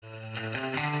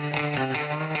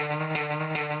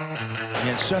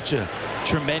in such a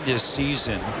tremendous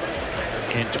season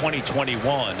in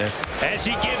 2021 as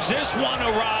he gives this one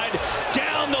a ride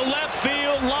down the left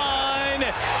field line,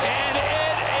 and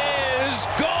it is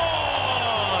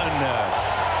gone.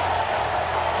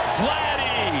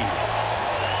 Vladdy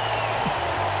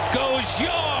goes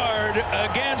yard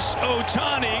against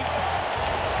Ohtani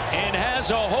and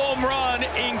has a home run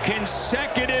in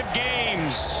consecutive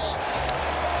games.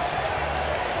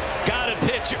 Got a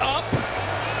pitch up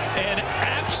and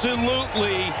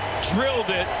absolutely drilled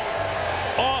it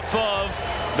off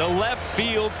of the left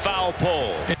field foul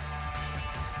pole.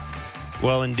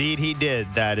 Well, indeed he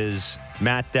did. That is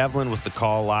Matt Devlin with the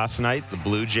call last night. The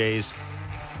Blue Jays,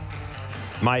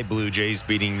 my Blue Jays,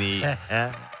 beating the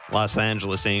Los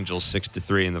Angeles Angels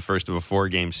 6-3 in the first of a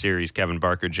 4-game series. Kevin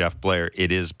Barker, Jeff Blair.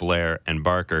 It is Blair and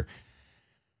Barker.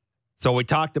 So we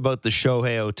talked about the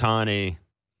Shohei Ohtani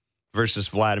versus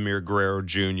Vladimir Guerrero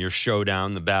Jr.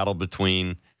 showdown, the battle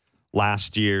between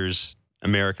last year's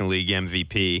American League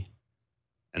MVP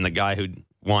and the guy who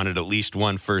wanted at least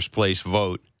one first place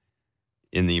vote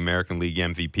in the American League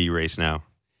MVP race now.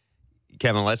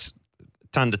 Kevin,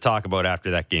 ton to talk about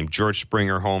after that game. George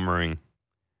Springer homering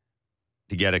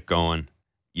to get it going.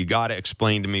 You got to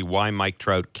explain to me why Mike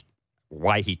Trout,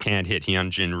 why he can't hit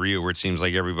Hyunjin Ryu, where it seems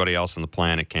like everybody else on the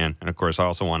planet can. And, of course, I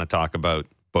also want to talk about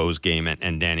Bo's game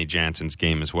and Danny Jansen's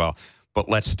game as well. But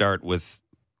let's start with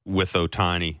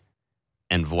Ohtani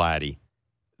and Vladdy.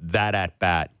 That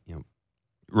at-bat,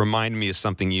 remind me of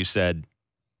something you said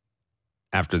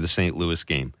after the St. Louis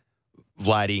game.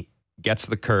 Vladdy gets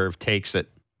the curve, takes it,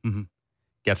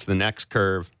 gets the next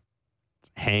curve,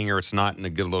 hanger, it's not in a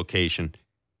good location,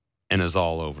 and is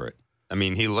all over it. I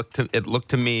mean, it looked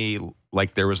to me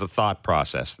like there was a thought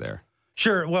process there.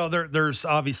 Sure. Well, there's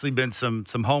obviously been some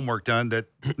homework done that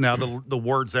now the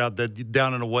word's out that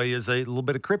down and away is a little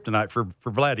bit of kryptonite for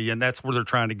Vladdy, and that's where they're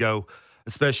trying to go,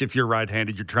 especially if you're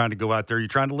right-handed. You're trying to go out there. You're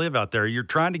trying to live out there. You're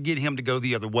trying to get him to go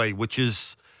the other way, which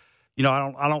is,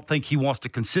 I don't think he wants to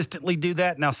consistently do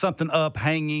that. Now, something up,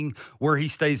 hanging, where he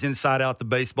stays inside out the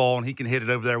baseball and he can hit it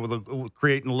over there with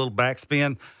creating a little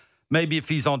backspin. Maybe if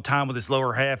he's on time with his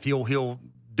lower half, he'll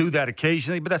do that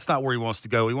occasionally, but that's not where he wants to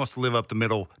go. He wants to live up the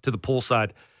middle to the pull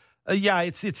side.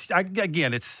 It's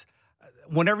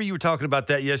whenever you were talking about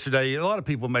that yesterday, a lot of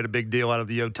people made a big deal out of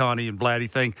the Ohtani and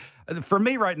Vladdy thing. For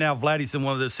me right now, Vladdy's in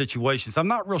one of those situations. I'm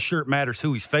not real sure it matters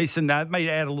who he's facing. Now, it may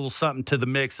add a little something to the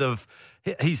mix of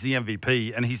he's the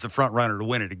MVP and he's the front runner to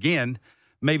win it again.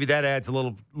 Maybe that adds a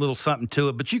little something to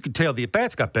it, but you can tell the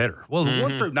at-bats got better. Well,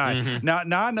 1 through 9. Now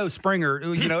I know Springer,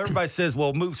 everybody says,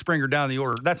 well, move Springer down the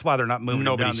order. That's why they're not moving him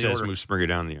down the order. Nobody says move Springer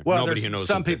down the order. Well, nobody who knows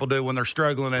some people do when they're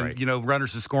struggling and, right.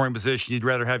 Runners in scoring position. You'd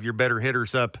rather have your better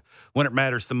hitters up when it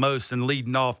matters the most, and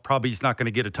leading off probably he's not going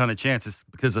to get a ton of chances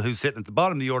because of who's hitting at the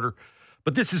bottom of the order.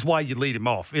 But this is why you lead him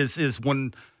off, is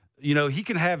when he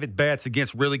can have at-bats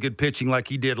against really good pitching like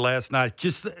he did last night.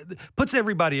 Just puts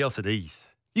everybody else at ease.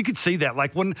 You could see that.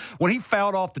 Like when he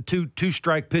fouled off the two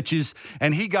strike pitches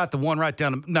and he got the one right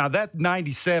down. Now, that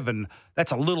 97,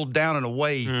 that's a little down and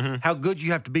away. How good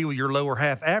you have to be with your lower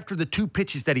half after the 2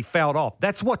 pitches that he fouled off.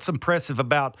 That's what's impressive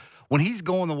about when he's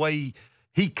going the way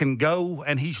he can go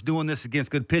and he's doing this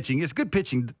against good pitching. It's good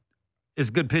pitching is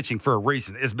good pitching for a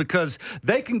reason. It's because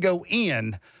they can go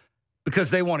in because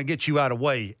they want to get you out of the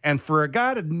way. And for a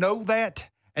guy to know that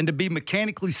and to be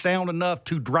mechanically sound enough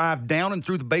to drive down and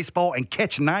through the baseball and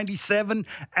catch 97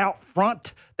 out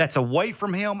front that's away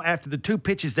from him after the 2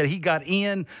 pitches that he got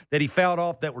in, that he fouled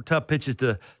off, that were tough pitches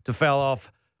to foul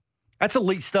off. That's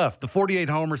elite stuff. The 48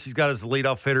 homers he's got as the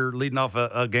leadoff hitter, leading off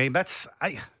a game.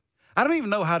 I don't even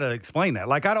know how to explain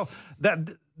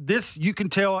that. This you can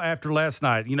tell after last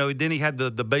night. Then he had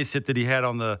the base hit that he had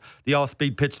on the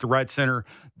off-speed pitch to right center.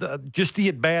 Just the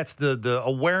at-bats, the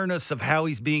awareness of how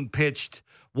he's being pitched,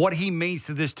 what he means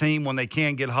to this team when they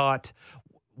can get hot,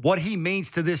 what he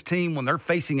means to this team when they're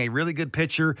facing a really good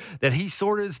pitcher, that he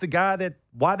sort of is the guy that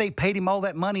why they paid him all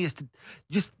that money is to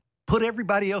just put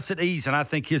everybody else at ease. And I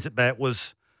think his at-bat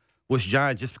was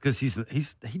giant just because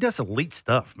he does elite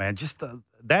stuff, man. Just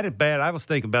that at-bat, I was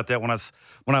thinking about that when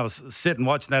I was sitting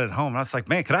watching that at home. And I was like,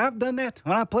 man, could I have done that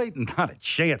when I played? Not a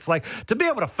chance. Like, to be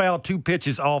able to foul 2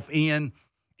 pitches off in,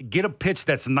 get a pitch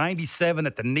that's 97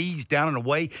 at the knees down and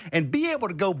away, and be able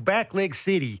to go back leg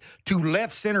city to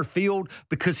left center field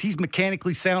because he's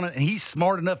mechanically sound and he's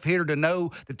smart enough hitter to know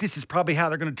that this is probably how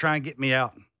they're going to try and get me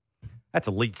out. That's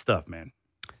elite stuff, man.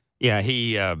 Yeah,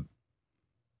 he is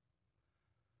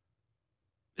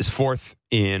 4th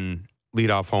in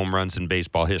leadoff home runs in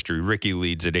baseball history. Ricky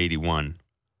leads at 81.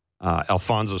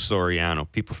 Alfonso Soriano.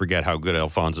 People forget how good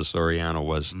Alfonso Soriano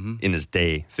was in his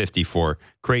day, 54.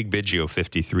 Craig Biggio,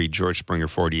 53. George Springer,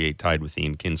 48, tied with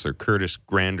Ian Kinsler. Curtis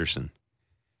Granderson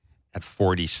at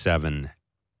 47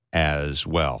 as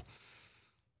well.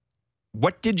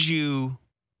 What did you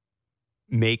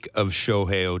make of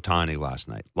Shohei Ohtani last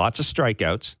night? Lots of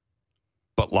strikeouts,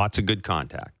 but lots of good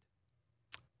contact.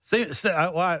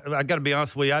 I got to be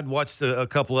honest with you. I'd watched a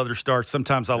couple other starts.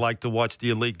 Sometimes I like to watch the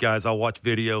elite guys. I'll watch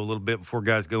video a little bit before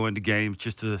guys go into games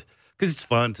because it's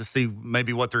fun to see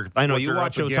maybe what they're. I know what you they're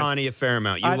watch Ohtani a fair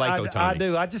amount. You like Ohtani. I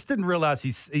do. I just didn't realize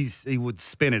he would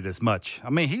spin it as much. I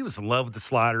mean, he was in love with the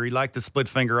slider. He liked the split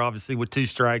finger, obviously, with 2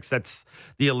 strikes. That's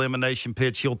the elimination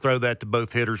pitch. He'll throw that to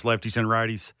both hitters, lefties and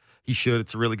righties. He should.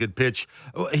 It's a really good pitch.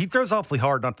 He throws awfully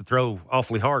hard, not to throw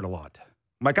awfully hard a lot.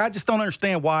 Like, I just don't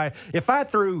understand why. If I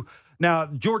threw – now,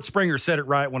 George Springer said it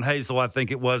right when Hazel, I think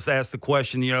it was, asked the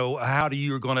question, how do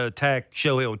you going to attack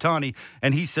Shohei Ohtani?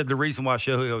 And he said the reason why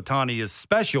Shohei Ohtani is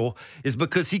special is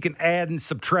because he can add and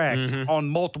subtract on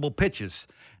multiple pitches.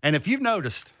 And if you've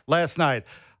noticed last night,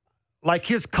 like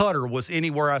his cutter was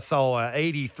anywhere I saw an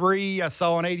 83, I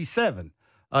saw an 87.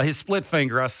 His split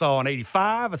finger, I saw an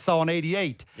 85. I saw an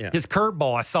 88. Yeah. His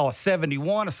curveball, I saw a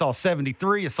 71. I saw a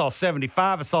 73. I saw a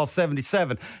 75. I saw a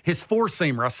 77. His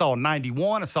four-seamer, I saw a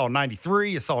 91. I saw a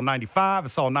 93. I saw a 95. I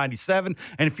saw a 97.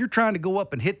 And if you're trying to go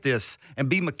up and hit this and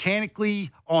be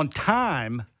mechanically on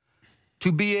time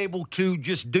to be able to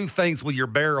just do things with your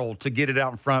barrel to get it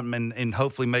out in front and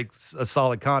hopefully make a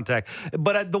solid contact.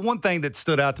 But the one thing that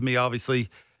stood out to me, obviously,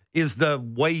 is the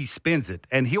way he spins it.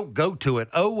 And he'll go to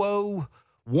it 0-0,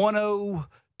 1-0,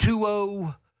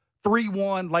 2-0,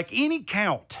 3-1, like any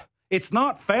count. It's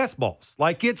not fastballs.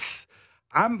 Like it's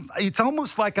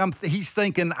almost like he's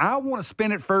thinking, I want to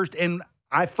spin it first, and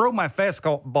I throw my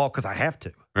fastball because I have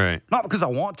to. Right. Not because I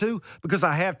want to, because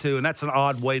I have to. And that's an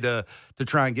odd way to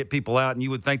try and get people out. And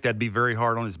you would think that'd be very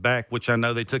hard on his back, which I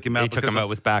know they took him out. They took him out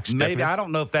with back stiffness. Maybe. I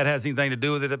don't know if that has anything to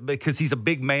do with it because he's a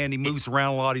big man. He moves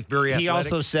around a lot. He's very athletic. He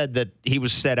also said that he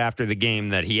was said after the game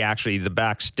that he actually, the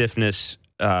back stiffness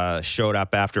showed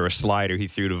up after a slider he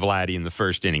threw to Vladdy in the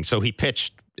first inning. So he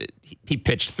pitched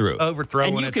through.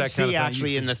 Overthrowing. And you could see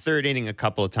actually in the third inning a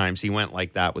couple of times he went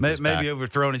like that with his back. Maybe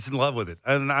overthrown. He's in love with it.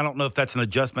 And I don't know if that's an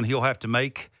adjustment he'll have to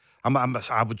make.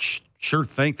 I would sure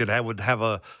think that would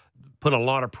have put a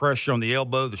lot of pressure on the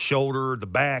elbow, the shoulder, the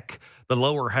back, the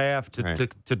lower half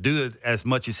to do it as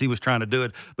much as he was trying to do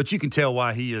it. But you can tell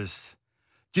why he is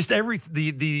just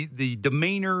the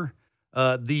demeanor,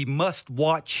 the must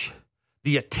watch,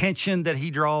 the attention that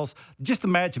he draws. Just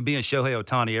imagine being Shohei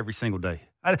Ohtani every single day.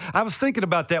 I was thinking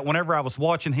about that whenever I was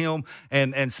watching him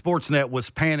and Sportsnet was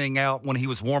panning out when he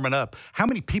was warming up. How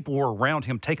many people were around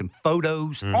him taking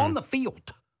photos on the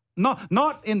field?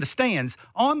 Not in the stands,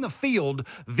 on the field,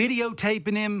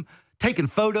 videotaping him, taking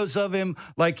photos of him.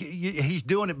 Like he's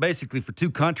doing it basically for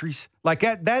 2 countries. Like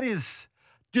that is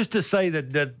just to say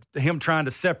that him trying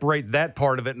to separate that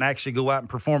part of it and actually go out and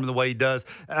perform the way he does.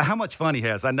 How much fun he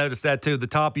has. I noticed that too. The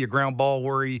Tapia ground ball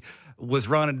where he was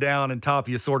running down and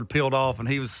Tapia sort of peeled off and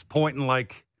he was pointing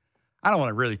like, I don't want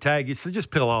to really tag you, so just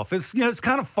peel off. It's it's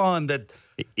kind of fun that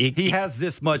he has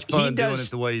this much fun doing it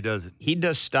the way he does it. He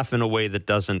does stuff in a way that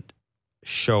doesn't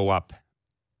show up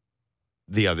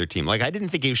the other team. Like, I didn't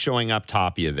think he was showing up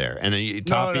Tapia there. And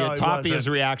Tapia's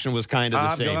reaction was kind of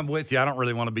the same. I'm with you. I don't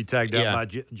really want to be tagged out by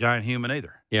a giant human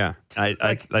either. Yeah.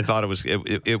 I thought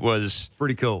it was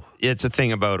pretty cool. It's a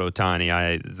thing about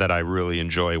Ohtani that I really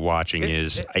enjoy watching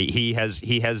he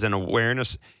has an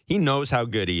awareness. He knows how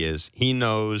good he is. He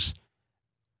knows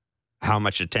how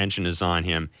much attention is on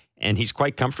him. And he's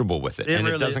quite comfortable with it.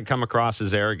 It doesn't come across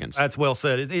as arrogance. That's well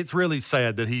said. It's really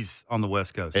sad that he's on the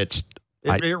West Coast.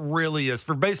 It really is.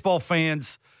 For baseball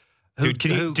fans who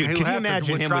can you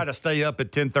imagine him try to stay up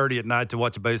at 10:30 at night to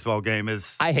watch a baseball game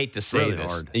is I hate to say really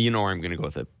this. Hard. You know where I'm going to go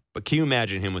with it. But can you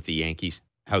imagine him with the Yankees?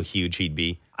 How huge he'd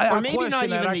be? Or maybe not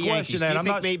even the Yankees. Do you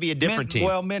think maybe a different team?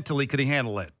 Well, mentally, could he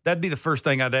handle it? That'd be the first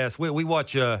thing I'd ask. We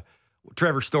watch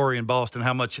Trevor Story in Boston,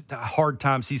 how much hard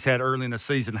times he's had early in the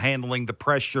season handling the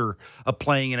pressure of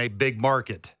playing in a big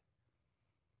market.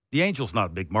 The Angels not a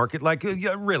big market. Like,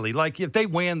 really, like if they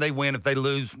win, they win. If they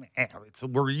lose,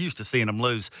 we're used to seeing them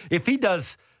lose. If he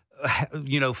does,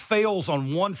 fails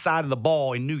on one side of the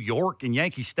ball in New York in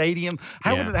Yankee Stadium,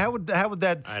 how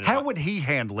would he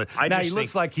handle it? He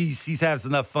looks like he has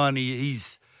enough fun.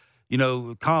 He's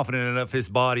confident enough his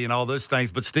body and all those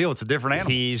things, but still, it's a different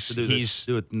animal. To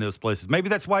do it in those places. Maybe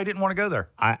that's why he didn't want to go there.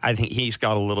 I think he's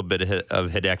got a little bit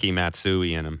of Hideki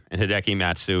Matsui in him, and Hideki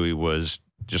Matsui was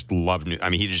just loved New. I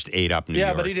mean, he just ate up New York.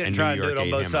 Yeah, but he didn't try and do it on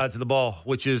both sides of the ball,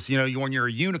 which is when you're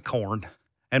a unicorn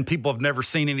and people have never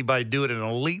seen anybody do it at an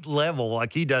elite level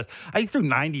like he does. He threw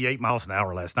 98 miles an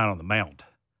hour last night on the mound.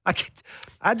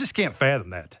 I just can't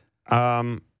fathom that.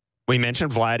 We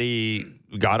mentioned Vladdy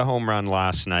got a home run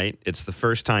last night. It's the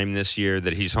first time this year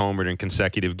that he's homered in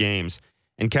consecutive games.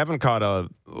 And Kevin caught a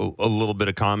little bit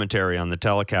of commentary on the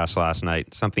telecast last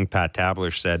night, something Pat Tabler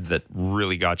said that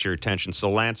really got your attention. So,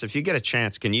 Lance, if you get a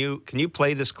chance, can you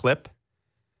play this clip?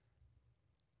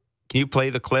 Can you play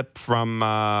the clip from,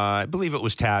 I believe it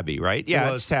was Tabby, right?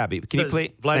 Yeah, it's Tabby. Can you play?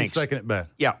 Vladdy's second at bat.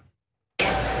 Yeah.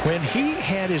 When he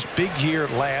had his big year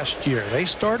last year, they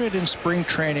started in spring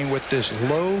training with this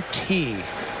low T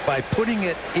by putting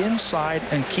it inside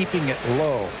and keeping it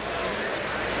low,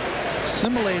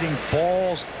 simulating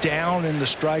balls down in the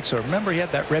strike zone. Remember, he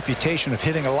had that reputation of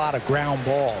hitting a lot of ground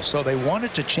balls, so they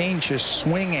wanted to change his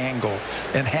swing angle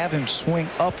and have him swing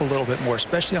up a little bit more,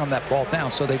 especially on that ball down.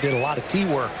 So they did a lot of T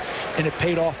work, and it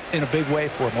paid off in a big way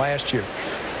for him last year.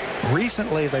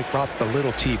 Recently, they brought the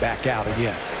little T back out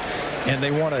again, and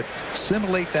they want to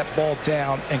simulate that ball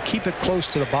down and keep it close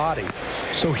to the body,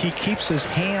 so he keeps his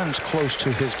hands close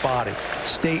to his body,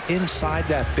 stay inside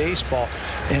that baseball,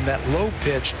 and that low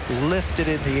pitch lifted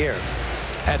in the air.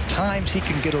 At times he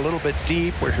can get a little bit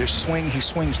deep where he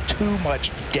swings too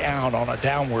much down on a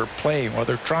downward plane. Well,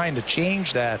 they're trying to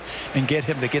change that and get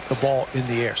him to get the ball in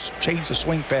the air, change the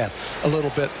swing path a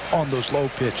little bit on those low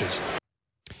pitches.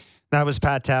 That was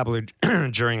Pat Tabler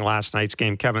during last night's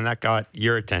game. Kevin, that got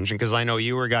your attention because I know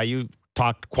you were a guy, you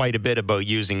talked quite a bit about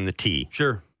using the T.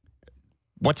 Sure.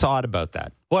 What's odd about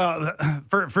that? Well,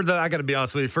 I got to be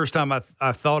honest with you. First time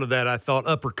I thought of that, I thought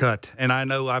uppercut. And I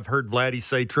know I've heard Vladdy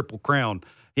say Triple Crown.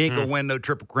 He ain't going to win no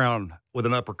Triple Crown with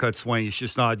an uppercut swing. It's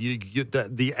just not.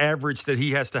 The average that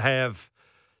he has to have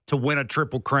to win a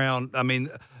Triple Crown, I mean,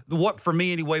 what for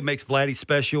me anyway makes Vladdy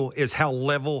special is how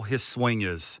level his swing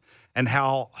is and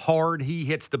how hard he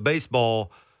hits the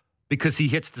baseball because he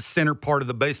hits the center part of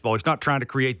the baseball. He's not trying to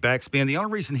create backspin. The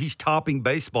only reason he's topping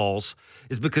baseballs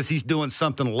is because he's doing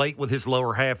something late with his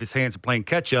lower half. His hands are playing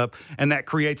catch-up, and that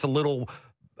creates a little,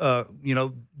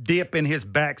 dip in his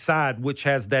backside, which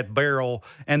has that barrel,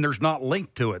 and there's not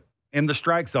link to it in the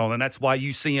strike zone, and that's why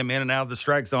you see him in and out of the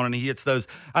strike zone, and he hits those.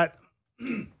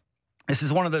 This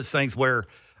is one of those things where,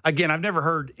 again, I've never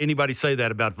heard anybody say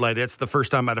that about Vladdy. That's the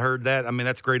first time I'd heard that. I mean,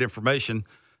 that's great information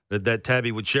that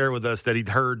Tabby would share with us, that he'd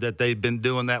heard that they'd been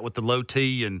doing that with the low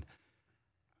T. And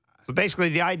so basically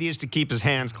the idea is to keep his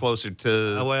hands closer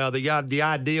to... Well, the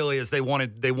ideal is they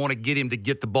want to get him to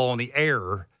get the ball in the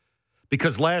air,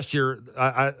 because last year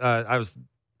I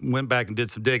went back and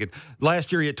did some digging.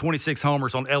 Last year he had 26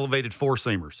 homers on elevated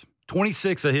four-seamers.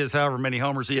 26 of his however many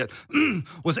homers he had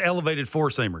was elevated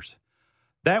four-seamers.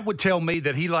 That would tell me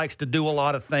that he likes to do a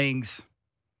lot of things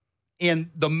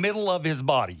in the middle of his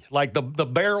body. Like the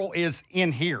barrel is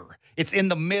in here. It's in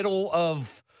the middle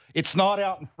of, it's not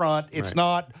out in front. It's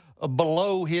not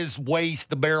below his waist.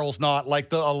 The barrel's not.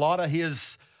 Like a lot of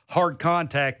his hard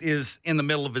contact is in the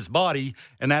middle of his body,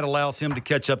 and that allows him to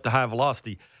catch up to high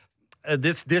velocity.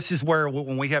 This is where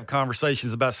when we have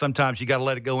conversations about sometimes you got to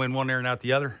let it go in one ear and out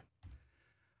the other.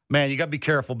 Man, you got to be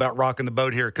careful about rocking the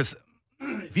boat here, because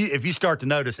if you start to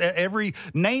notice,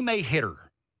 name a hitter.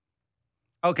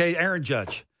 Okay, Aaron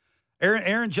Judge.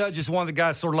 Aaron Judge is one of the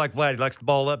guys sort of like Vladdy, likes the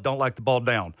ball up, don't like the ball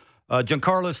down.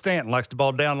 Giancarlo Stanton likes the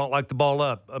ball down, don't like the ball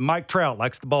up. Mike Trout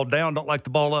likes the ball down, don't like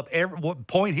the ball up. What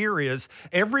point here is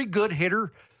every good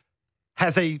hitter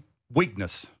has a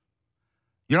weakness.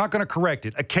 You're not going to correct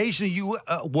it. Occasionally you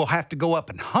will have to go up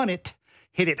and hunt it,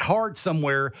 hit it hard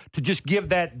somewhere to just give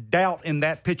that doubt in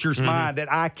that pitcher's mind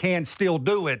that I can still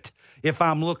do it if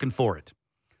I'm looking for it.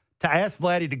 To ask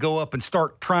Vladdy to go up and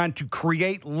start trying to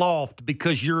create loft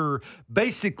because you're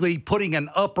basically putting an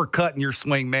uppercut in your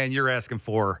swing, man, you're asking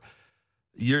for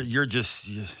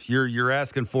you're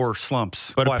asking for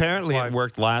slumps. But apparently it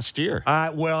worked last year.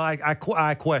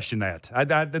 I question that.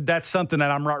 That's something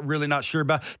that I'm really not sure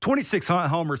about. 26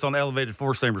 homers on elevated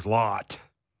four-seamers, a lot.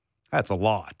 That's a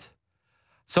lot.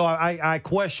 So I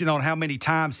question on how many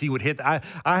times he would hit. I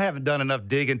haven't done enough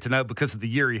digging to know, because of the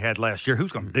year he had last year.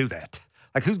 Who's going to do that?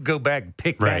 Like, who's go back and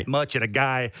pick that much at a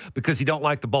guy because he don't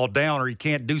like the ball down or he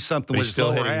can't do something with his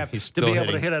lower half to be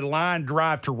able to hit a line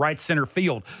drive to right center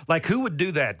field? Like, who would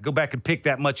do that? Go back and pick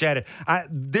that much at it?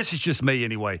 This is just me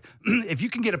anyway. If you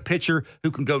can get a pitcher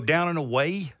who can go down and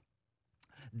away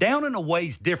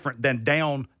is different than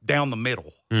down the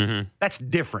middle. Mm-hmm. That's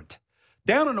different.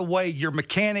 Down and away, your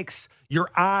mechanics, your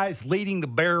eyes leading the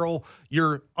barrel,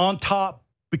 you're on top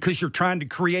because you're trying to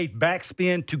create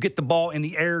backspin to get the ball in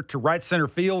the air to right center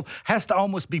field, has to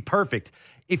almost be perfect.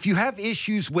 If you have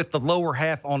issues with the lower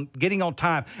half on getting on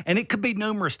time, and it could be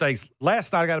numerous things.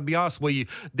 Last night, I got to be honest with you,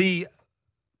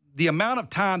 the amount of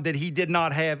time that he did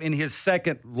not have in his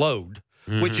second load,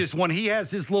 which is when he has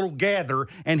his little gather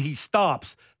and he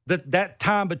stops, that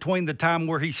time between the time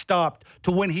where he stopped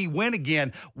to when he went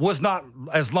again was not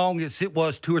as long as it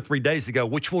was 2 or 3 days ago,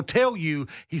 which will tell you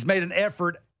he's made an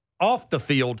effort off the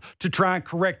field to try and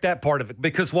correct that part of it.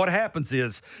 Because what happens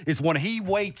is when he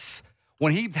waits,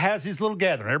 when he has his little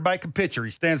gather, and everybody can picture,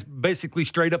 he stands basically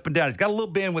straight up and down. He's got a little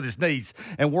bend with his knees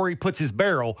and where he puts his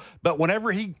barrel. But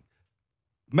whenever he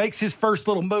makes his first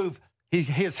little move,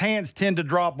 his hands tend to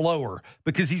drop lower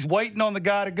because he's waiting on the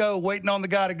guy to go,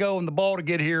 and the ball to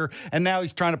get here. And now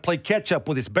he's trying to play catch up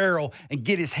with his barrel and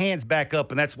get his hands back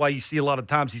up. And that's why you see a lot of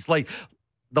times he's late.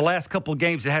 The last couple of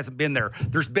games, it hasn't been there.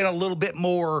 There's been a little bit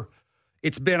more.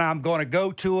 It's been, I'm going to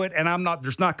go to it, and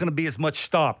there's not going to be as much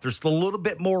stop. There's a little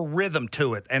bit more rhythm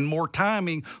to it and more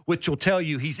timing, which will tell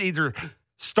you he's either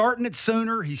starting it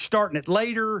sooner, he's starting it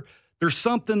later. There's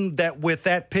something that with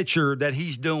that pitcher that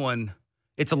he's doing,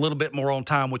 it's a little bit more on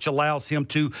time, which allows him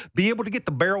to be able to get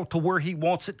the barrel to where he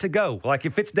wants it to go. Like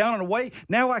if it's down and away,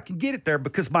 now I can get it there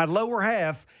because my lower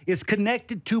half is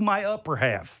connected to my upper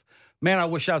half. Man, I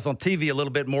wish I was on TV a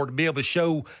little bit more to be able to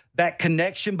show that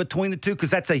connection between the two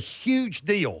because that's a huge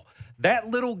deal.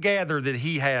 That little gather that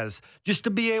he has, just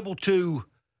to be able to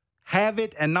have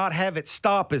it and not have it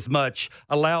stop as much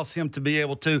allows him to be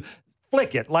able to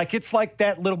flick it. Like it's like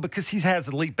that little, because he has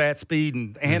elite bat speed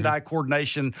and hand-eye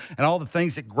coordination and all the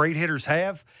things that great hitters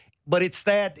have. But it's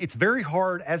very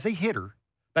hard as a hitter.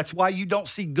 That's why you don't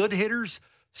see good hitters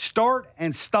start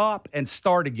and stop and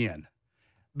start again.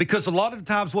 Because a lot of the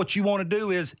times what you want to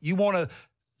do is you want to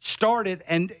start it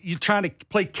and you're trying to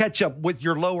play catch up with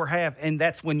your lower half, and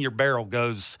that's when your barrel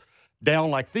goes down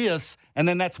like this, and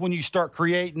then that's when you start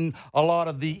creating a lot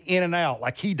of the in and out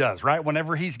like he does, right?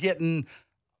 Whenever he's getting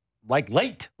like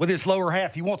late with his lower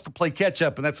half, he wants to play catch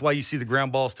up, and that's why you see the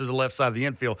ground balls to the left side of the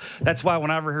infield. That's why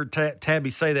when I ever heard Tabby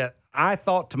say that, I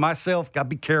thought to myself, got to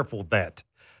be careful with that.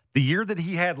 The year that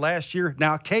he had last year,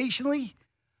 now occasionally,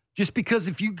 just because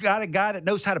if you got a guy that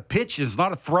knows how to pitch, is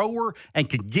not a thrower, and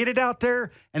can get it out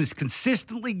there and is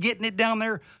consistently getting it down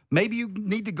there, maybe you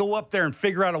need to go up there and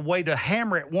figure out a way to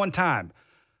hammer it one time.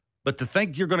 But to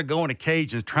think you're going to go in a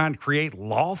cage and try and create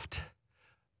loft,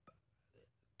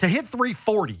 to hit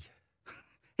 340,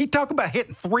 he talked about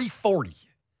hitting 340.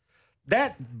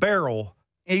 That barrel,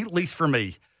 at least for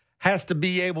me, has to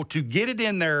be able to get it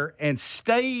in there and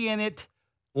stay in it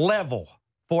level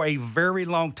for a very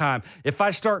long time. If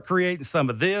I start creating some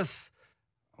of this,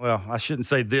 well, I shouldn't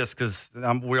say this because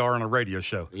we are on a radio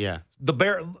show. Yeah.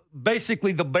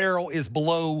 Basically the barrel is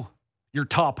below your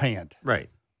top hand. Right.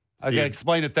 I got to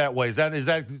explain it that way. Is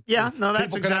that? Yeah, no,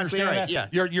 that's people can exactly understand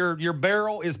right. that? Yeah. Your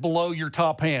barrel is below your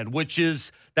top hand,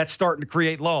 that's starting to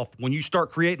create loft. When you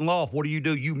start creating loft, what do?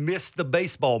 You miss the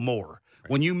baseball more.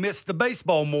 Right. When you miss the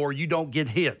baseball more, you don't get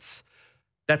hits.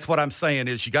 That's what I'm saying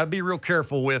is you got to be real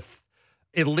careful with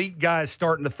elite guys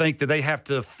starting to think that they have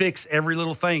to fix every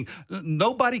little thing.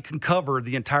 Nobody can cover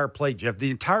the entire plate, Jeff.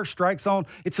 The entire strike zone,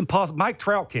 it's impossible. Mike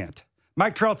Trout can't.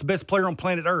 Mike Trout's the best player on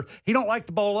planet Earth. He don't like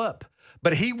the ball up.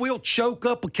 But he will choke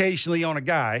up occasionally on a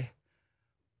guy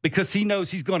because he knows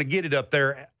he's going to get it up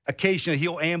there. Occasionally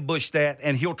he'll ambush that,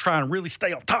 and he'll try and really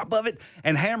stay on top of it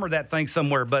and hammer that thing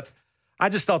somewhere. But I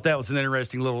just thought that was an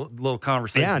interesting little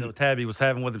conversation that Tabby was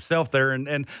having with himself there.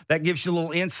 And that gives you a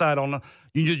little insight on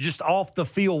you just off the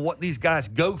field what these guys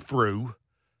go through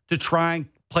to try and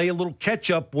play a little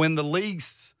catch-up when the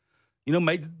leagues,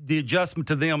 made the adjustment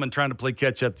to them and trying to play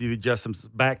catch-up, the adjustments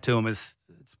back to them. It's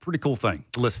a pretty cool thing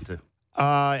to listen to.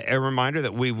 A reminder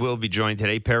that we will be joined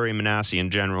today. Perry Manassian,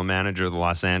 general manager of the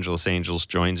Los Angeles Angels,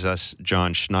 joins us.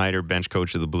 John Schneider, bench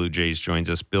coach of the Blue Jays, joins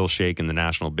us. Bill Shakin, the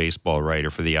national baseball writer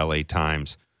for the LA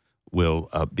Times, will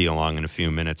be along in a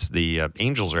few minutes. The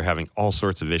Angels are having all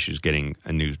sorts of issues getting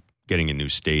a new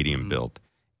stadium built,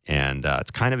 and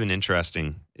it's kind of an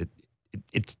interesting.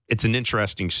 It's an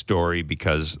interesting story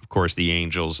because, of course, the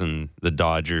Angels and the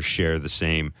Dodgers share the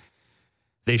same.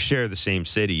 They share the same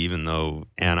city, even though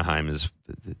Anaheim is,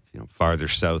 farther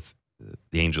south.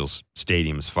 The Angels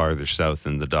Stadium is farther south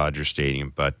than the Dodger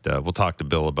Stadium. But we'll talk to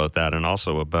Bill about that and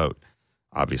also about,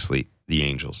 obviously, the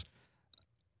Angels.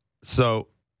 So,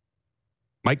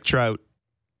 Mike Trout,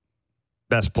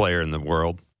 best player in the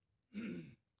world.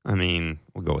 I mean,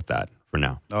 we'll go with that for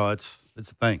now. Oh, it's a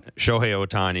thing. Shohei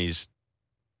Ohtani's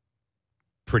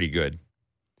pretty good.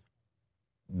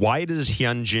 Why does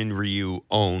Hyunjin Ryu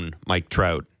own Mike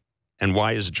Trout And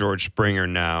why is George Springer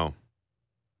now,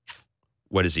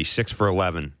 what is he, 6 for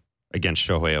 11 against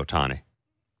Shohei Ohtani?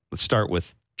 Let's start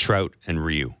with Trout and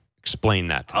Ryu. Explain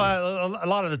that to me. A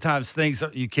lot of the times things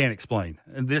you can't explain.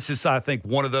 And this is, I think,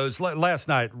 one of those. Last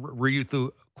night, Ryu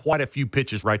threw quite a few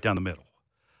pitches right down the middle.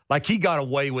 Like he got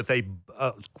away with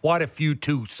quite a few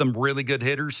to some really good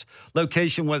hitters.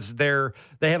 Location was there.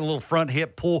 They had a little front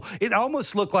hip pull. It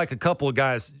almost looked like a couple of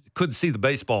guys couldn't see the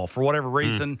baseball for whatever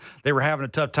reason. They were having a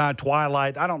tough time.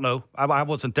 Twilight. I don't know. I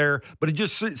wasn't there. But it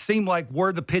just seemed like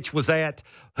where the pitch was at,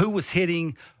 who was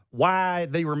hitting, why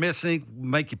they were missing,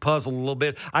 make you puzzle a little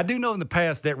bit. I do know in the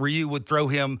past that Ryu would throw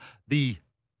him the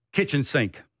kitchen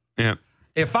sink. Yeah.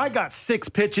 If I got 6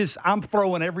 pitches, I'm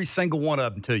throwing every single one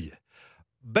of them to you.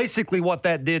 Basically, what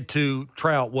that did to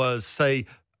Trout was say,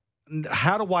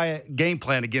 how do I game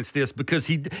plan against this? Because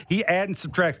he adds and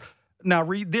subtracts. Now,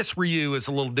 this Ryu is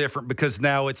a little different because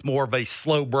now it's more of a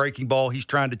slow breaking ball. He's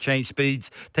trying to change speeds,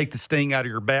 take the sting out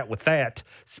of your bat with that,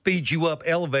 speed you up,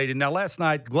 elevated. Now, last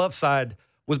night, glove side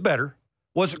was better.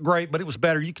 Wasn't great, but it was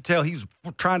better. You could tell he was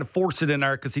trying to force it in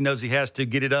there because he knows he has to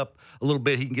get it up a little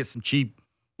bit. He can get some cheap.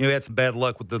 He had some bad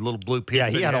luck with the little blue pitch. Yeah,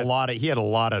 he had a lot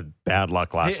of bad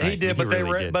luck last night. He did, but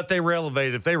they were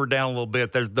elevated. If they were down a little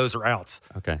bit, those are outs.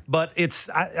 Okay. But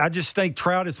I just think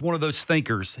Trout is one of those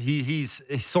thinkers. He's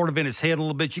sort of in his head a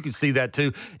little bit. You can see that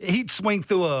too. He'd swing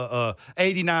through a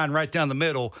 89 right down the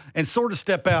middle and sort of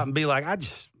step out and be like,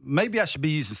 maybe I should be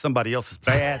using somebody else's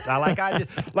bat.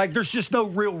 There's just no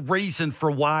real reason for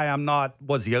why I'm not.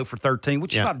 Was he 0 for 13,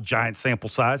 which is not a giant sample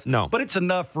size. No, but it's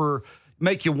enough for.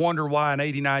 Make you wonder why an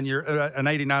 89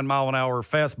 mile an hour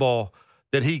fastball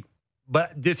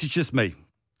but this is just me.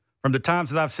 From the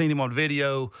times that I've seen him on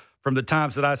video, from the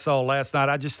times that I saw last night,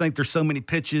 I just think there's so many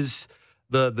pitches,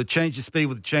 the change of speed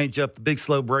with the change up, the big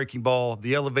slow breaking ball,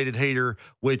 the elevated heater,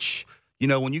 which,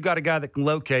 when you got a guy that can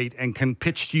locate and can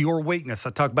pitch to your weakness. I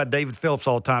talk about David Phillips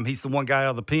all the time. He's the one guy out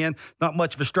of the pen, not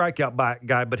much of a strikeout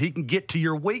guy, but he can get to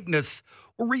your weakness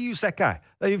or reuse that guy.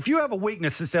 If you have a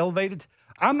weakness that's elevated,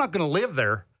 I'm not going to live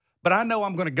there, but I know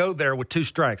I'm going to go there with 2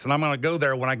 strikes, and I'm going to go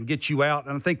there when I can get you out.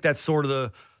 And I think that's sort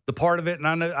of the part of it.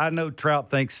 And I know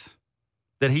Trout thinks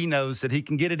that he knows that he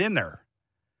can get it in there.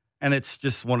 And it's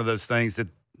just one of those things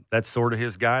that's sort of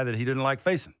his guy that he didn't like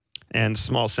facing. And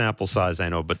small sample size, I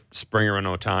know, but Springer and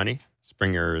Ohtani,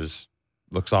 Springer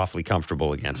looks awfully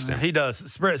comfortable against him. He does.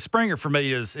 Springer for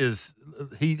me is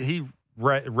he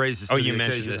raises. Oh, you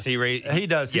mentioned this. He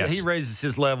does. Yes. He raises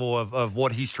his level of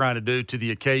what he's trying to do to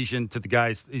the occasion, to the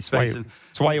guys he's facing.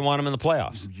 That's why you want him in the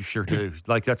playoffs. You sure do.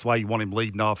 That's why you want him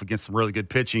leading off against some really good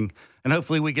pitching, and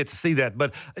hopefully we get to see that.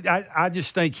 But I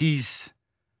just think he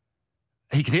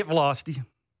can hit velocity.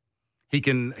 He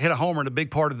can hit a homer in a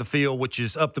big part of the field, which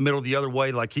is up the middle the other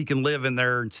way. Like he can live in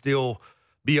there and still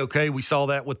be okay. We saw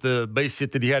that with the base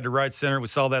hit that he had to right center. We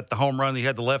saw that the home run he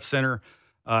had to left center.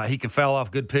 He can foul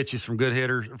off good pitches from good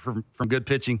hitters, from good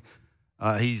pitching.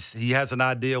 He has an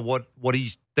idea what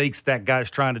he thinks that guy's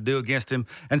trying to do against him,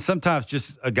 and sometimes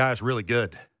just a guy's really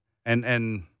good.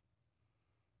 And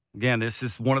again, this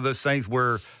is one of those things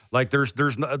where there's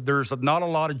not a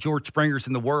lot of George Springers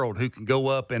in the world who can go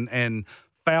up and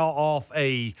foul off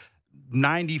a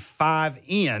 95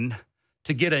 in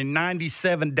to get a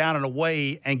 97 down and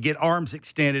away and get arms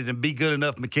extended and be good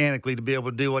enough mechanically to be able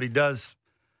to do what he does.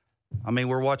 I mean,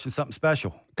 we're watching something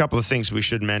special. A couple of things we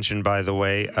should mention, by the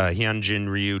way. Hyunjin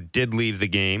Ryu did leave the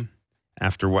game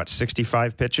after,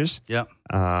 65 pitches? Yeah.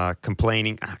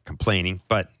 Complaining,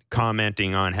 but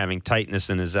commenting on having tightness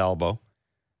in his elbow.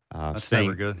 That's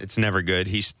never good. It's never good.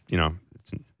 He's,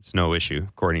 it's no issue,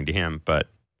 according to him. But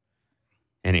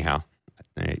anyhow,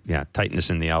 tightness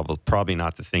in the elbow, probably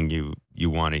not the thing you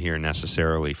want to hear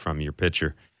necessarily from your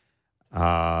pitcher.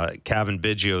 Cavan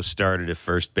Biggio started at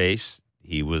first base.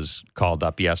 He was called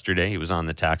up yesterday. He was on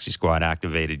the taxi squad,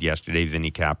 activated yesterday.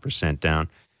 Vinny Capra sent down.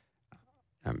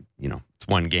 It's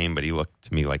one game, but he looked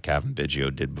to me like Cavan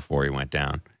Biggio did before he went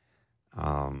down.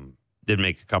 Did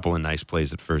make a couple of nice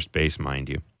plays at first base, mind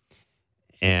you.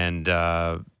 And,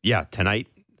 tonight,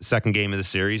 the second game of the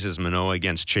series is Manoah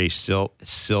against Chase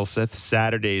Silseth.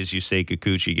 Saturday is Yusei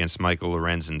Kikuchi against Michael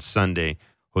Lorenz. And Sunday,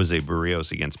 Jose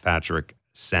Barrios against Patrick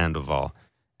Sandoval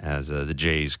as the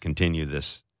Jays continue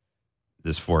this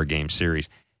 4-game series.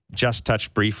 Just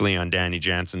touched briefly on Danny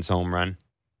Jansen's home run.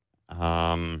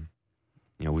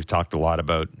 We've talked a lot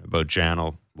about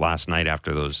Jano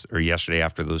yesterday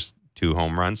after those 2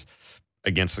 home runs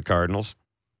against the Cardinals.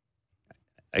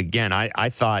 Again, I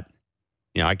thought,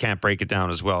 I can't break it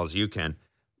down as well as you can,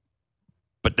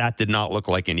 but that did not look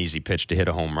like an easy pitch to hit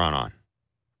a home run on.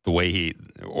 The way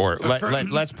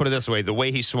let's put it this way, the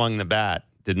way he swung the bat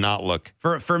did not look.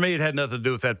 For me, it had nothing to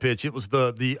do with that pitch. It was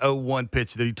the 0-1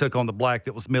 pitch that he took on the black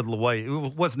that was middle away. It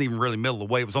wasn't even really middle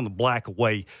away. It was on the black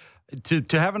away. To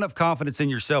have enough confidence in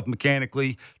yourself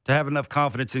mechanically, to have enough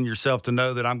confidence in yourself to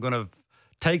know that I'm going to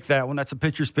take that one. That's a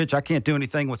pitcher's pitch. I can't do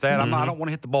anything with that. I don't want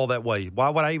to hit the ball that way. Why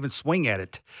would I even swing at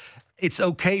it? It's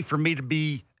okay for me to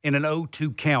be in an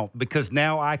 0-2 count because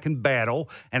now I can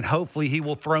battle, and hopefully he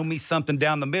will throw me something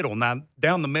down the middle. Now,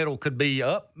 down the middle could be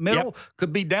up middle,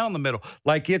 could be down the middle.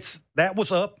 Like that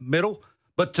was up middle,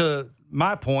 but to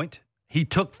my point, he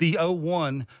took the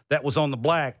 0-1 that was on the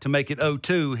black to make it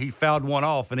 0-2. He fouled one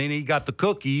off, and then he got the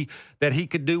cookie that he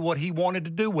could do what he wanted to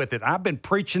do with it. I've been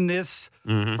preaching this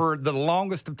for the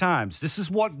longest of times. This is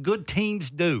what good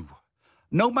teams do.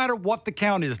 No matter what the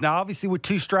count is. Now, obviously, with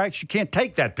 2 strikes, you can't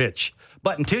take that pitch.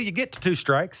 But until you get to 2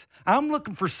 strikes, I'm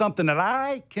looking for something that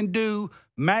I can do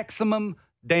maximum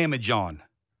damage on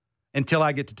until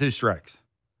I get to 2 strikes.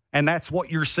 And that's what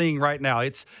you're seeing right now.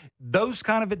 It's those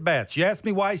kind of at-bats. You ask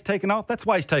me why he's taking off? That's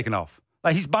why he's taking off.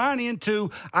 Like he's buying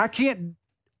into, I can't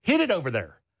hit it over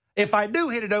there. If I do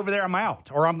hit it over there, I'm out,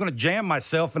 or I'm going to jam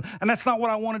myself, and that's not what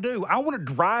I want to do. I want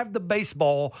to drive the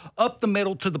baseball up the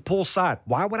middle to the pull side.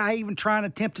 Why would I even try and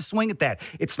attempt to swing at that?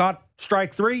 It's not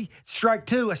strike 3, it's strike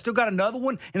 2. I still got another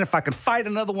one, and if I can fight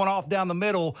another one off down the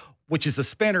middle, which is a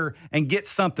spinner, and get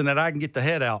something that I can get the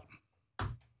head out,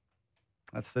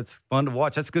 that's fun to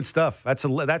watch. That's good stuff.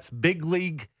 That's big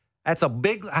league. That's a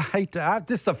big.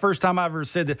 This is the first time I've ever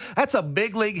said that. That's a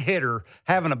big league hitter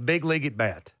having a big league at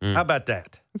bat. How about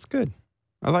that? That's good.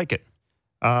 I like it.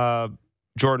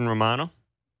 Jordan Romano.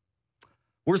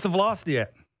 Where's the velocity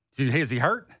at? Is he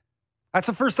hurt? That's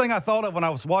the first thing I thought of when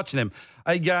I was watching him.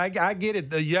 I get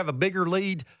it. You have a bigger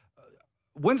lead.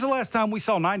 When's the last time we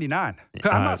saw 99?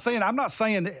 I'm not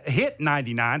saying hit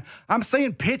 99. I'm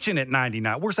saying pitching at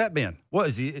 99. Where's that been? What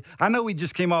is he? I know he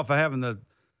just came off of having the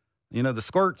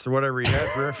squirts or whatever he had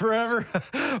for forever.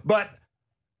 But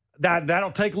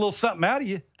that'll take a little something out of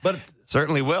you. But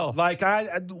certainly will. Like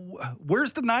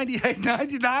where's the 98,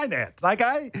 99 at? Like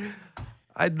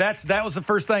that was the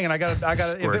first thing, and I got.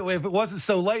 If it wasn't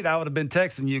so late, I would have been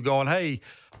texting you going, "Hey,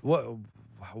 what?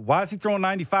 Why is he throwing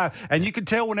 95?" And you can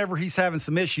tell whenever he's having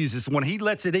some issues is when he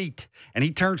lets it eat, and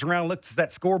he turns around and looks at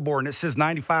that scoreboard, and it says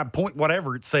 95 point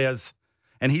whatever it says,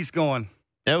 and he's going.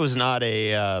 That was not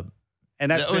a.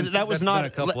 And that was not a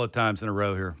couple of times in a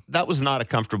row here. That was not a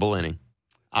comfortable inning.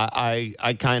 I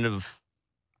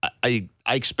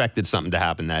expected something to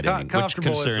happen that inning, which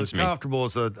concerns me. Comfortable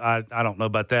is I don't know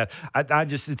about that. I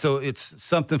just it's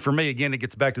something for me. Again, it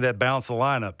gets back to that balance of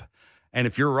lineup. And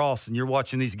if you're Ross and you're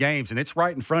watching these games and it's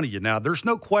right in front of you now, there's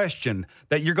no question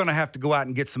that you're going to have to go out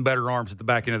and get some better arms at the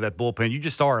back end of that bullpen. You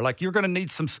just are. Like you're going to need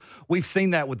some. We've seen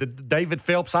that with the David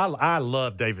Phelps. I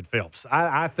love David Phelps.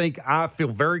 I think I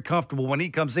feel very comfortable when he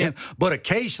comes in. But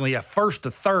occasionally at first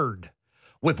to third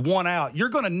with one out, you're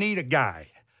going to need a guy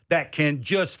that can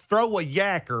just throw a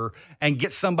yacker and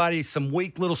get somebody some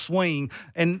weak little swing,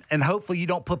 and hopefully you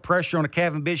don't put pressure on a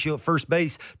Kevin Biggio at first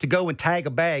base to go and tag a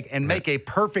bag and make a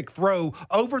perfect throw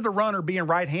over the runner being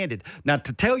right-handed. Now,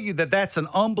 to tell you that that's an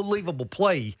unbelievable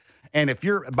play, and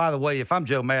by the way, if I'm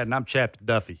Joe Madden, I'm Chapter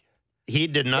Duffy. He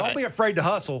did not. Don't be afraid to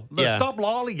hustle. Stop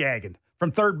lollygagging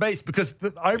from third base because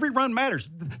every run matters.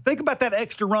 Think about that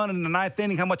extra run in the ninth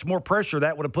inning, how much more pressure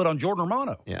that would have put on Jordan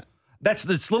Romano. Yeah.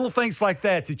 It's little things like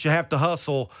that you have to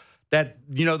hustle, that,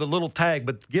 the little tag.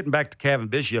 But getting back to Kevin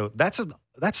Biggio, that's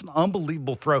an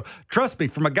unbelievable throw. Trust me,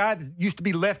 from a guy that used to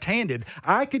be left-handed,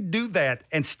 I could do that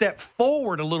and step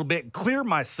forward a little bit, clear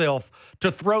myself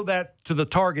to throw that to the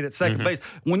target at second base.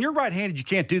 When you're right-handed, you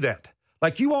can't do that.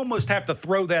 Like, you almost have to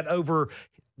throw that over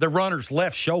the runner's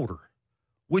left shoulder,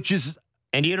 which is...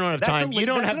 And you don't have time. You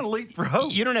don't have an elite throw.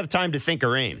 You don't have time to think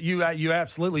or aim. You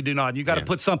absolutely do not. You got to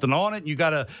put something on it. You got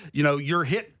to, you're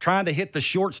trying to hit the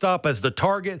shortstop as the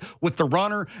target with the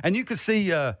runner, and you can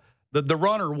see the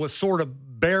runner was sort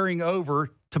of bearing over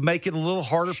to make it a little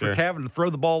harder for Kevin to throw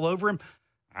the ball over him.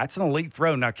 That's an elite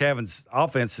throw. Now Kevin's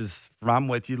offense I'm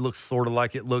with you, looks sort of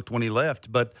like it looked when he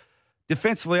left, but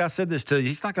defensively, I said this to you,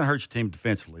 he's not going to hurt your team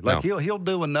defensively. Like he'll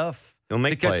do enough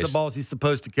to catch the balls he's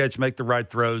supposed to catch, make the right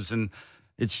throws, and.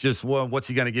 It's just, what's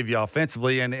he going to give you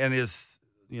offensively? And is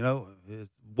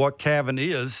what Kevin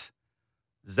is,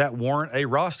 does that warrant a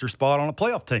roster spot on a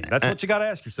playoff team? That's what you got to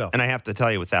ask yourself. And I have to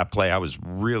tell you, with that play, I was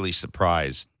really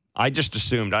surprised. I just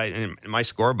assumed, in my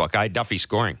scorebook, I had Duffy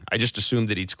scoring. I just assumed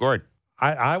that he'd scored.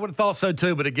 I would have thought so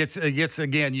too, but it gets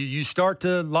again. You start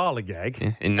to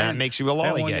lollygag, and that makes you a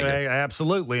lollygagger.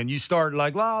 Absolutely, and you start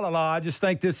like la la la. I just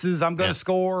think I'm going to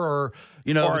score, or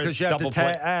or because you have to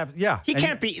tag. He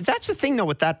can't be. That's the thing though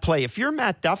with that play. If you're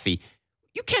Matt Duffy,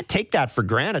 you can't take that for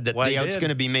granted that Well, the he out's did. going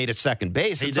to be made at second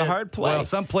base. It's a hard play. Well,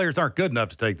 some players aren't good enough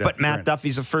to take that. But for Matt granted.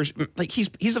 Duffy's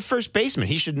he's a first baseman.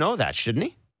 He should know that, shouldn't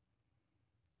he?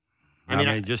 I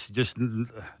mean, just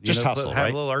hustle, have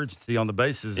right? a little urgency on the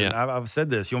bases. Yeah. And I've said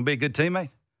this. You want to be a good teammate?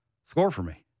 Score for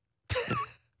me.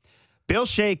 Bill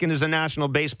Shakin is a national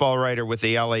baseball writer with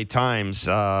the LA Times.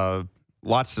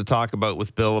 Lots to talk about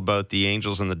with Bill about the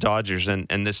Angels and the Dodgers.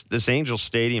 And this Angels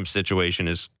Stadium situation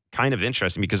is kind of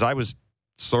interesting because I was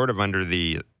sort of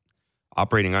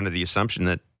operating under the assumption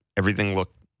that everything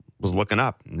was looking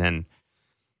up. And then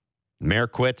the mayor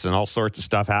quits and all sorts of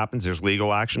stuff happens. There's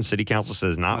legal action. City council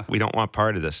says, no, we don't want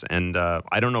part of this. And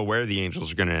I don't know where the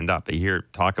Angels are going to end up. I hear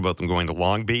talk about them going to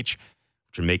Long Beach,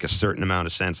 which would make a certain amount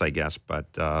of sense, I guess. But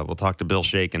we'll talk to Bill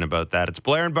Shakin about that. It's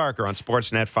Blair and Barker on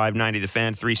Sportsnet 590, The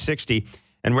Fan 360,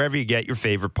 and wherever you get your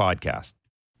favorite podcast.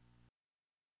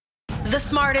 The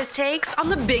smartest takes on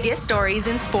the biggest stories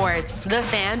in sports. The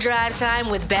Fan Drive Time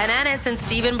with Ben Ennis and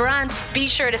Stephen Brunt. Be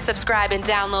sure to subscribe and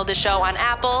download the show on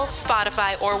Apple,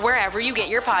 Spotify, or wherever you get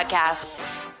your podcasts.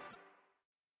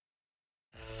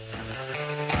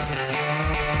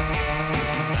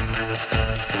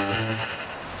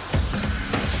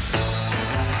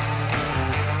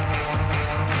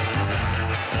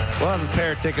 We'll have a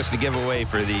pair of tickets to give away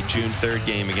for the June 3rd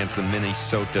game against the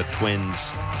Minnesota Twins.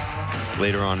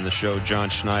 Later on in the show, John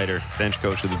Schneider, bench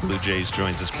coach of the Blue Jays,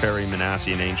 joins us. Perry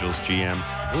Manassian, Angels GM.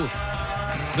 Ooh,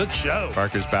 good show.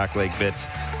 Barker's back leg bits.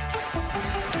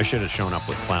 I should have shown up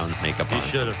with clown makeup on. You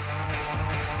should have.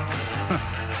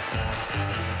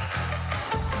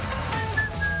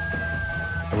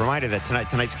 A reminder that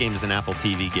tonight's game is an Apple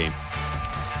TV game.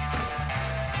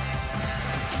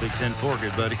 Big 10-4,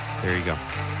 good buddy. There you go.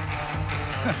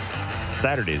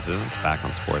 Saturdays, isn't it? It's back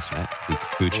on Sportsnet.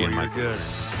 Gucci and Mike. Good.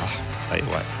 Oh, tell you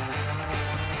what.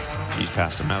 Cheese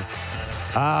pasta mouth.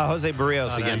 Jose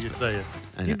Barrios against. You say it.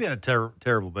 I know. You've been a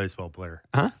terrible baseball player.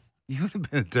 Huh? You would have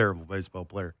been a terrible baseball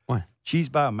player. What? Cheese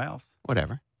by a mouse.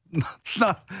 Whatever. It's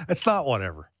not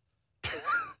whatever.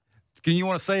 Can you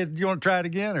want to say it? You want to try it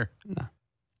again or? No.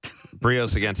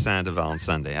 Barrios against Sandoval on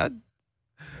Sunday.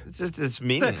 It's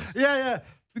meaningless. Yeah.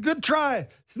 Good try.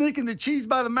 Sneaking the cheese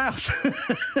by the mouse.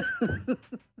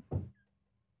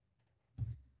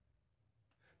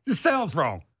 Just sounds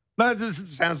wrong. That just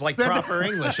Sounds like proper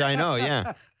English. I know.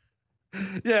 Yeah.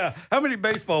 Yeah. How many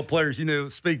baseball players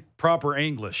speak proper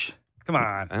English? Come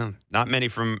on. Not many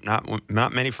from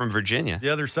Virginia. The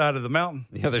other side of the mountain.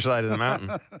 The other side of the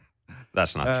mountain.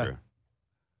 That's not true.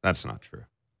 That's not true.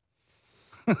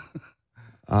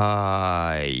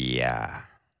 Yeah.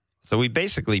 So we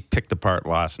basically picked apart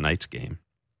last night's game.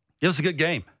 It was a good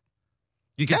game.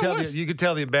 You could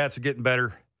tell the bats are getting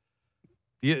better.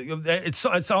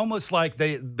 It's almost like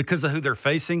because of who they're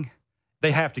facing,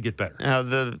 they have to get better.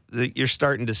 Now you're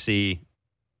starting to see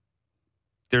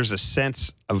there's a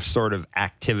sense of sort of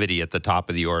activity at the top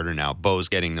of the order now. Bo's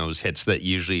getting those hits that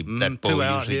that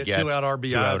Bo usually gets. 2 out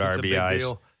RBIs. 2 out It's a big RBIs.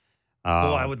 deal.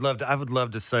 I would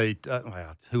love to say,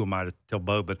 well, who am I to tell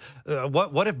Bo? But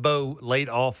what if Bo laid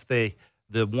off the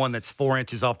one that's 4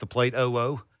 inches off the plate,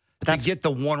 0-0? To get the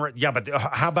one right. Yeah, but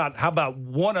how about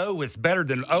 1-0 is better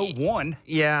than 0-1?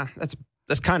 Yeah,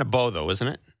 that's kind of Bo though, isn't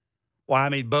it? Well, I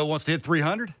mean, Bo wants to hit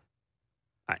 300.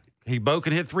 Bo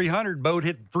can hit 300. Bo would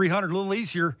hit 300 a little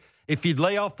easier if he'd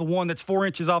lay off the one that's 4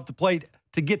 inches off the plate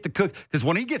to get the cook. Because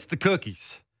when he gets the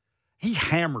cookies, he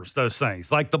hammers those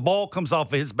things. Like the ball comes off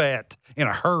of his bat in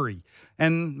a hurry.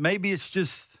 And maybe it's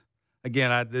just,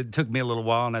 again, it took me a little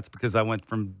while, and that's because I went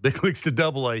from big leagues to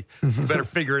AA. You better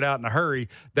figure it out in a hurry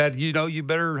that, you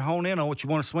better hone in on what you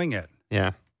want to swing at.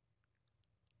 Yeah.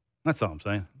 That's all I'm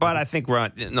saying. But I think we're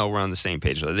on the same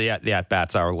page. The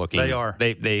at-bats are looking. They are.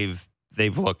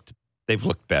 They've looked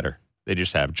better. They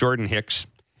just have. Jordan Hicks.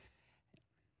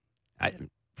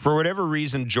 For whatever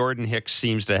reason, Jordan Hicks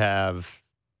seems to have.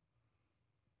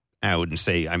 I'm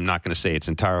not going to say it's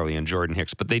entirely on Jordan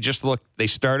Hicks, but they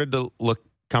started to look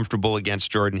comfortable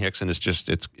against Jordan Hicks, and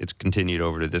it's continued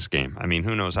over to this game. I mean,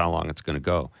 who knows how long it's going to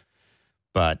go.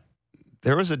 But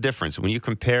there was a difference. When you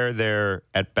compare their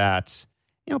at-bats,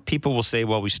 people will say,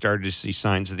 well, we started to see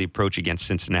signs of the approach against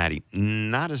Cincinnati.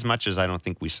 Not as much as I don't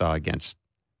think we saw against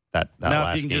that now,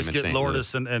 last if you game can in just get St.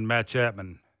 Lourdes Louis. and Matt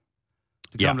Chapman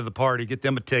to come to the party, get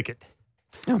them a ticket.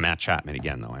 Matt Chapman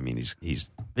again, though. I mean, he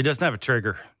doesn't have a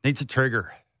trigger. Needs a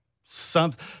trigger.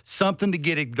 Something to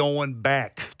get it going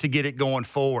back, to get it going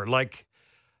forward. Like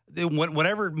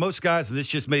whenever most guys, and it's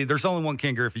just me, there's only one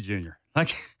Ken Griffey Jr.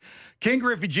 Like Ken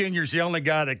Griffey Jr. is the only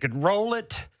guy that could roll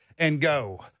it and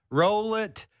go. Roll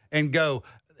it and go.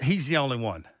 He's the only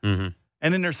one. Mm-hmm.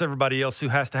 And then there's everybody else who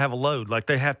has to have a load. Like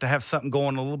they have to have something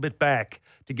going a little bit back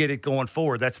to get it going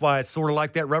forward. That's why it's sort of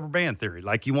like that rubber band theory.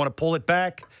 Like you want to pull it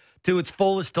back to its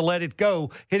fullest to let it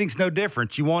go. Hitting's no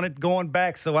different. You want it going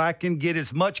back so I can get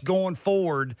as much going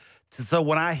forward so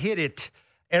when I hit it,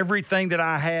 everything that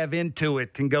I have into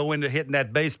it can go into hitting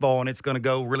that baseball, and it's going to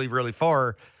go really, really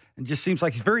far. And just seems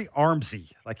like he's very armsy,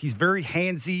 like he's very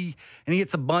handsy, and he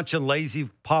hits a bunch of lazy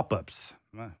pop-ups.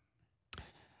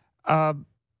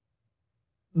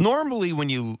 Normally, when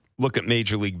you look at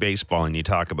Major League Baseball and you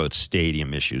talk about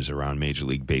stadium issues around Major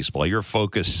League Baseball, your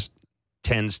focus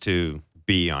tends to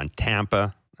be on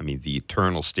Tampa. I mean, the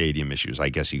eternal stadium issues, I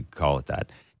guess you could call it that.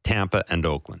 Tampa and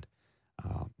Oakland.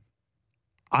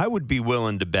 I would be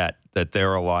willing to bet that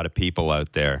there are a lot of people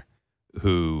out there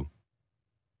who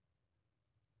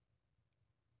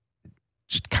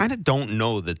just kind of don't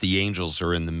know that the Angels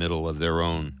are in the middle of their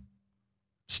own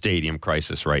stadium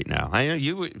crisis right now. I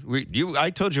know I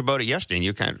told you about it yesterday, and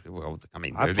you kind of, well, I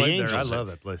mean, they're the Angels. There. I love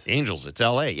that place. Angels, it's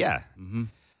L.A., yeah. Mm-hmm.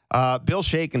 Bill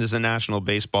Shakin is a national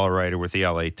baseball writer with the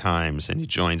L.A. Times, and he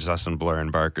joins us and Blair and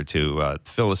Barker to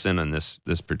fill us in on this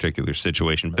particular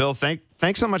situation. Bill,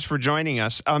 thanks so much for joining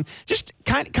us. Just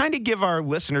kind of give our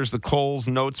listeners the Coles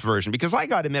Notes version, because I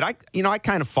got to admit, I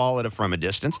kind of followed it from a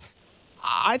distance.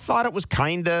 I thought it was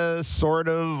kind of, sort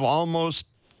of, almost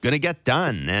going to get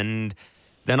done, and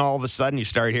then all of a sudden you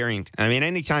start hearing, I mean,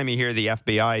 anytime you hear the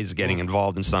FBI is getting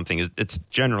involved in something, it's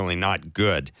generally not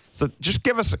good. So just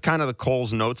give us kind of the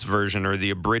Coles Notes version, or the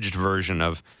abridged version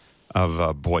of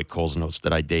Coles Notes,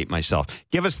 that I date myself.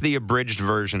 Give us the abridged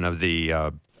version of the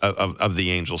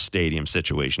Angels Stadium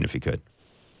situation, if you could.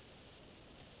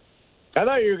 I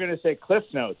thought you were going to say Cliff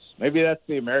Notes. Maybe that's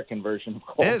the American version of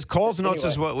Coles. It is. Coles Notes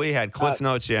is what we had. Cliff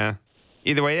Notes, yeah.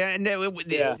 Either way, and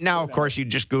now, of course, you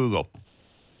just Google.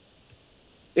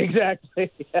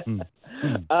 Exactly.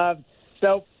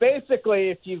 So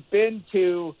basically, if you've been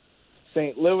to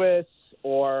St. Louis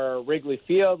or Wrigley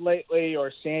Field lately,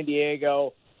 or San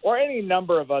Diego, or any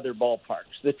number of other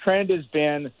ballparks, the trend has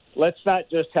been, let's not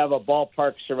just have a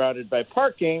ballpark surrounded by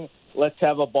parking, let's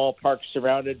have a ballpark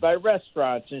surrounded by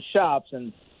restaurants and shops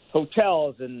and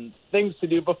hotels and things to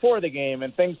do before the game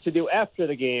and things to do after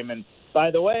the game. And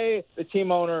by the way, the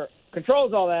team owner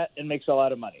controls all that and makes a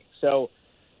lot of money. So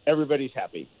everybody's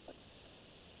happy.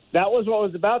 That was what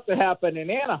was about to happen in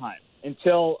Anaheim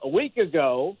until a week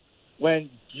ago, when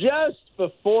just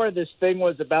before this thing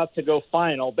was about to go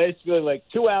final, basically like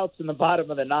 2 outs in the bottom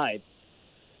of the ninth,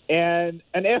 and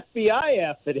an FBI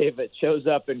affidavit shows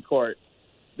up in court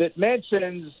that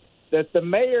mentions that the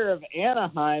mayor of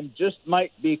Anaheim just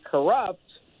might be corrupt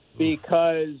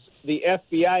because the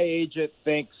FBI agent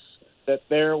thinks that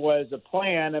there was a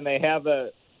plan, and they have a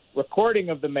recording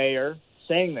of the mayor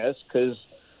saying this because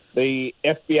the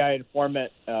FBI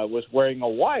informant was wearing a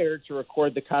wire to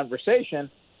record the conversation,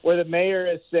 where the mayor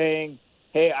is saying,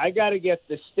 hey, I got to get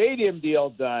the stadium deal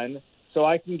done so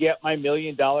I can get my $1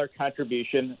 million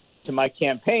contribution to my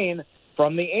campaign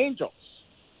from the Angels.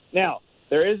 Now,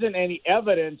 there isn't any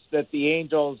evidence that the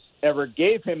Angels ever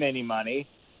gave him any money,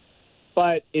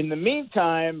 but in the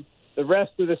meantime, the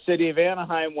rest of the city of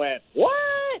Anaheim went,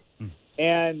 what?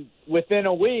 And within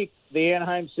a week, the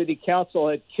Anaheim City Council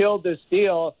had killed this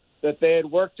deal that they had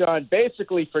worked on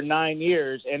basically for 9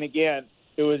 years. And again,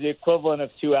 it was the equivalent of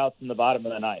 2 outs in the bottom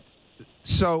of the ninth.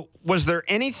 So was there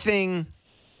anything,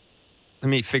 let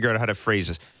me figure out how to phrase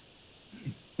this.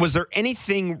 Was there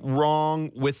anything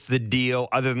wrong with the deal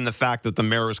other than the fact that the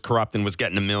mayor was corrupt and was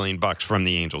getting $1 million from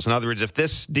the Angels? In other words, if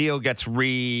this deal gets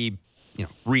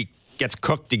gets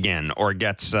cooked again or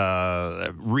gets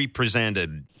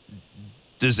represented,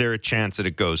 is there a chance that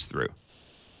it goes through?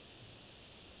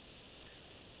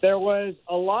 There was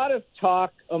a lot of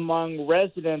talk among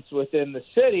residents within the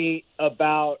city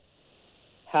about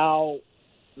how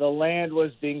the land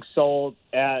was being sold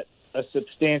at a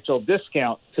substantial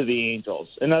discount to the Angels.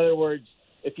 In other words,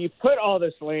 if you put all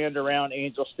this land around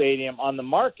Angel Stadium on the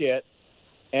market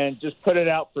and just put it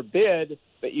out for bid,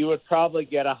 that you would probably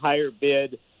get a higher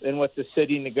bid than what the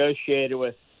city negotiated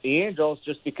with the Angels,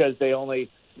 just because they only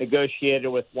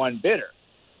negotiated with one bidder.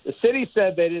 The city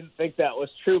said they didn't think that was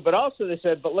true, but also they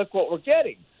said, but look what we're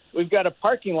getting. We've got a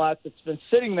parking lot that's been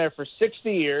sitting there for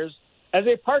 60 years as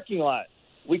a parking lot.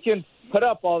 We can put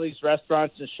up all these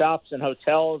restaurants and shops and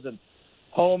hotels and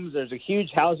homes. There's a huge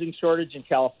housing shortage in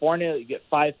California. You get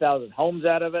 5,000 homes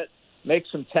out of it, make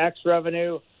some tax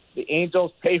revenue. The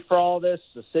Angels pay for all this.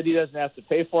 The city doesn't have to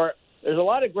pay for it. There's a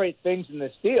lot of great things in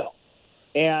this deal.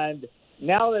 And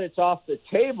now that it's off the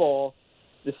table,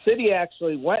 the city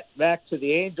actually went back to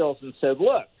the Angels and said,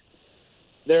 look,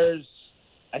 there's,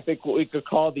 I think, what we could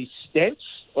call the stench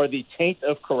or the taint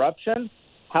of corruption.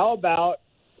 How about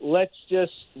let's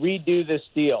just redo this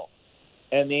deal.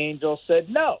 And the Angels said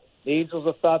no. The Angels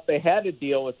have thought they had a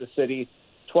deal with the city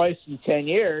twice in 10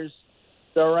 years.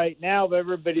 So right now,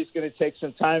 everybody's going to take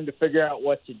some time to figure out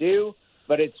what to do.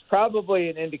 But it's probably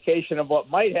an indication of what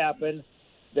might happen,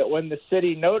 that when the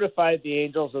city notified the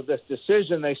Angels of this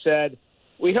decision, they said,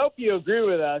 we hope you agree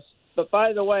with us, but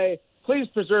by the way, please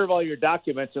preserve all your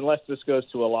documents unless this goes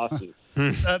to a lawsuit.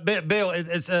 Bill,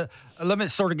 let me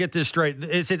sort of get this straight.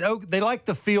 They like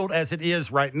the field as it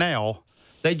is right now.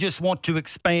 They just want to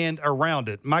expand around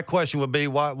it. My question would be,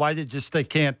 why they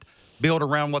can't build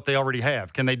around what they already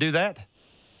have? Can they do that?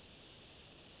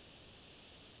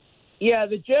 Yeah,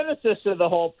 the genesis of the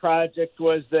whole project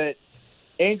was that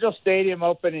Angel Stadium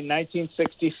opened in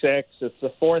 1966. It's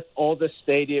the fourth oldest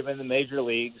stadium in the major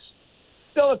leagues.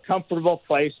 Still a comfortable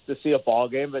place to see a ball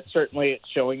game, but certainly it's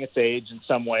showing its age in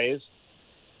some ways.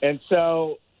 And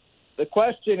so the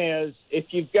question is, if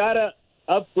you've got to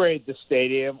upgrade the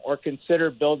stadium or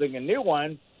consider building a new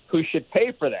one, who should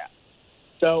pay for that?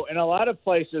 So in a lot of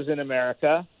places in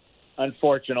America,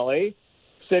 unfortunately,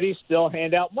 cities still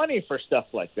hand out money for stuff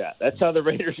like that. That's how the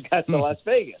Raiders got to Las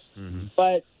Vegas. Mm-hmm.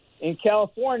 But in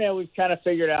California, we've kind of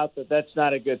figured out that that's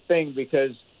not a good thing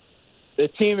because the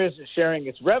team isn't sharing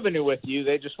its revenue with you.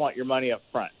 They just want your money up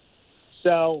front.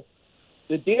 So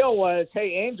the deal was,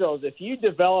 hey, Angels, if you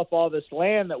develop all this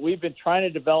land that we've been trying to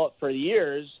develop for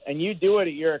years and you do it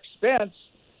at your expense,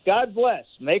 God bless.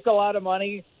 Make a lot of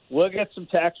money. We'll get some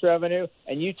tax revenue,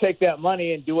 and you take that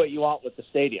money and do what you want with the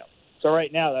stadium. So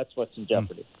right now, that's what's in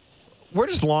jeopardy. Where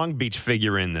does Long Beach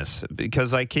figure in this?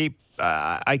 Because I keep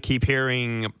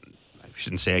hearing, I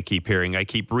shouldn't say I keep hearing, I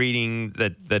keep reading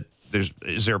that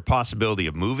is there a possibility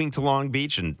of moving to Long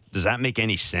Beach, and does that make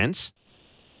any sense?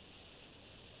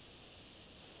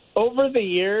 Over the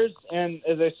years, and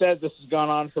as I said, this has gone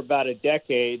on for about a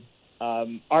decade,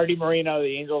 Artie Moreno,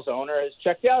 the Angels owner, has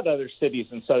checked out other cities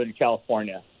in Southern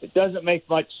California. It doesn't make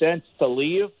much sense to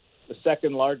leave the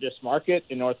second largest market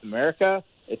in North America.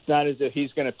 It's not as if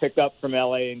he's going to pick up from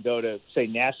L.A. and go to, say,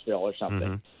 Nashville or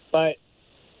something. Mm-hmm. But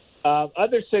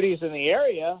other cities in the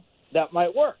area, that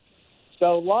might work.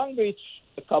 So Long Beach,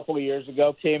 a couple of years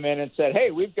ago, came in and said,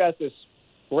 hey, we've got this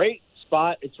great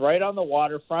spot. It's right on the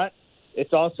waterfront.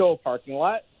 It's also a parking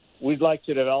lot. We'd like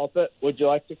to develop it. Would you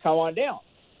like to come on down?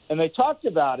 And they talked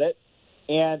about it,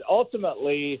 and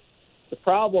ultimately the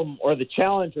problem or the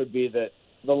challenge would be that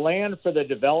the land for the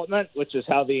development, which is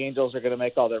how the Angels are going to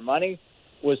make all their money,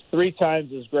 was 3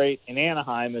 times as great in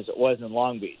Anaheim as it was in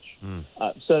Long Beach.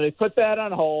 So they put that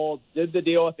on hold, did the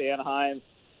deal with Anaheim,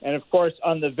 and, of course,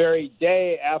 on the very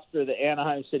day after the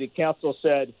Anaheim City Council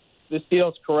said, this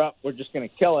deal's corrupt, we're just going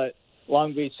to kill it,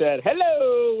 Long Beach said,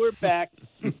 hello, we're back.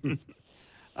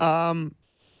 How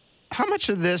much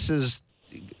of this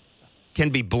can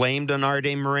be blamed on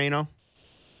Artie Moreno?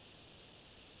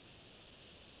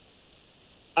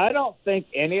 I don't think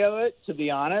any of it, to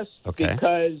be honest, okay.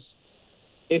 Because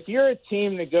if you're a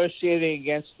team negotiating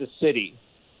against the city,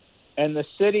 and the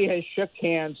city has shook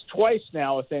hands twice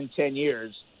now within 10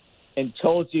 years and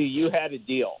told you had a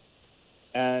deal,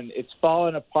 and it's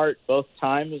fallen apart both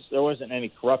times. There wasn't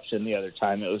any corruption the other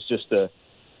time. It was just a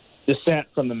dissent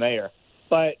from the mayor.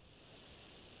 But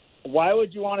why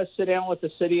would you want to sit down with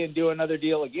the city and do another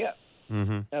deal again?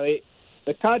 Mm-hmm. I mean,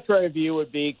 the contrary view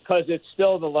would be because it's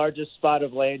still the largest spot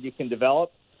of land you can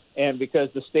develop, and because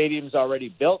the stadium's already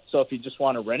built, so if you just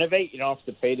want to renovate, you don't have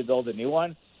to pay to build a new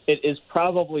one. It is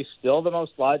probably still the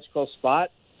most logical spot.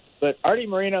 But Artie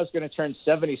Moreno is going to turn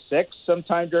 76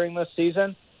 sometime during this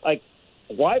season. Like,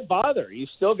 why bother? You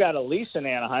still got a lease in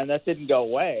Anaheim. That didn't go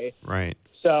away. Right.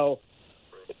 So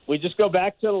we just go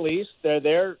back to the lease. They're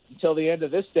there until the end of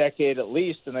this decade at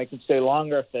least, and they can stay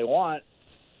longer if they want.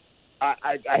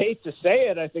 I hate to say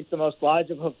it. I think the most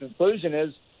logical conclusion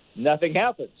is nothing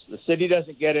happens. The city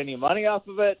doesn't get any money off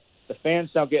of it. The fans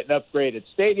don't get an upgraded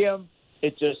stadium.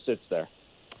 It just sits there.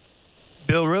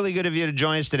 Bill, really good of you to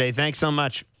join us today. Thanks so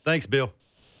much. Thanks, Bill.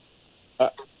 All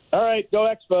right,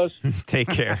 go Expos. Take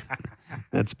care.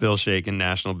 That's Bill Shakin,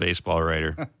 national baseball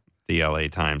writer, the LA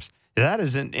Times. That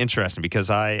is interesting because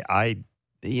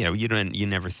you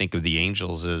never think of the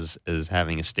Angels as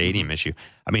having a stadium issue.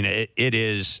 I mean, it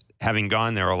is, having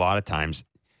gone there a lot of times,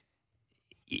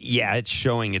 yeah, it's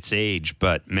showing its age,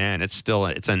 but man, it's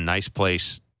a nice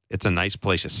place. It's a nice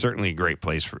place. It's certainly a great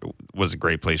place was a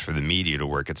great place for the media to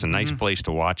work. It's a nice place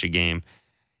to watch a game.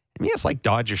 I mean, it's like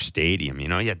Dodger Stadium,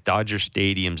 Dodger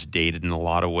Stadium's dated in a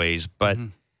lot of ways, but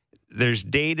there's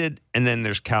dated and then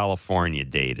there's California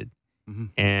dated. Mm-hmm.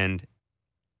 And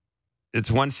it's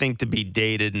one thing to be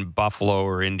dated in Buffalo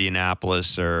or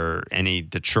Indianapolis or any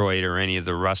Detroit or any of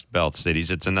the Rust Belt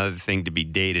cities. It's another thing to be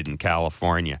dated in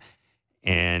California.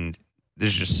 And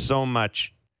there's just so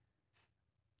much.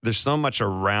 There's so much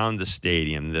around the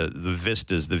stadium. The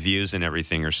vistas, the views, and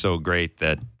everything are so great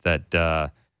that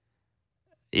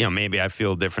maybe I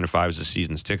feel different if I was a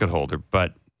season's ticket holder.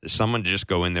 But someone to just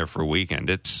go in there for a weekend,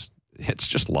 it's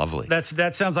just lovely.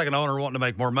 That sounds like an owner wanting to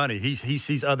make more money. He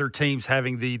sees other teams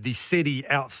having the city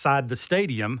outside the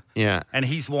stadium. Yeah, and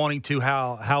he's wanting to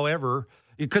however.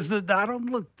 Because I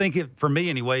don't think it, for me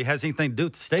anyway, has anything to do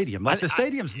with the stadium. Like the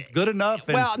stadium's good enough.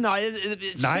 And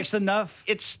it's nice enough.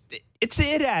 It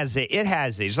has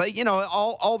these, like,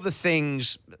 all the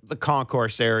things, the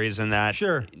concourse areas and that.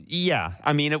 Sure. Yeah.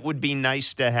 I mean, it would be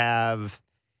nice to have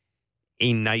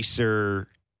a nicer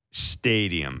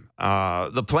stadium.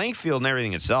 The playing field and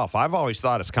everything itself, I've always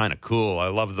thought it's kind of cool. I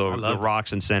love the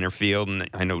rocks in center field. And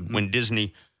I know when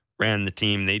Disney ran the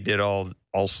team, they did all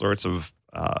sorts of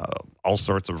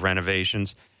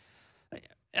renovations.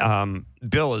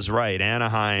 Bill is right.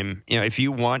 Anaheim, if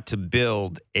you want to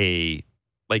build an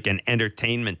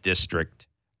entertainment district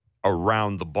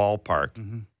around the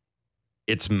ballpark,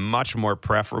 it's much more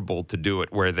preferable to do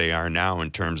it where they are now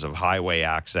in terms of highway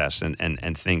access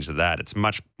and things of that. It's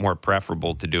much more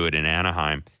preferable to do it in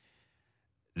Anaheim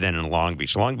than in Long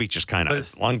Beach. Long Beach is kind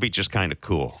of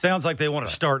cool. Sounds like they want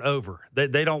to start over.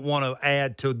 They don't want to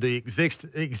add to the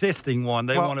existing one.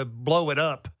 They want to blow it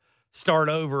up, start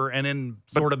over, and then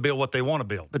sort of build what they want to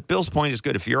build. But Bill's point is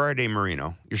good. If you're Arte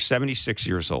Moreno, you're 76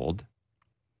 years old.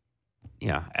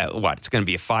 Yeah, it's going to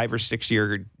be a 5 or 6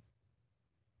 year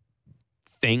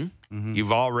thing. Mm-hmm.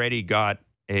 You've already got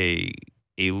a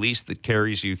lease that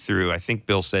carries you through, I think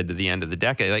Bill said, to the end of the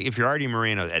decade. Like, if you're Arte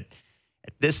Moreno at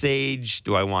this age,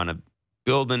 do I want to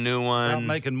build a new one? Not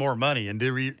making more money, and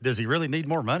does he really need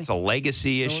more money? It's a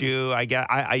legacy issue. I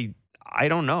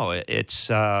don't know.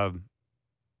 It's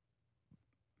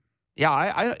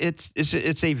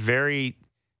it's a very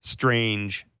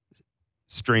strange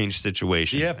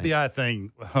situation. The FBI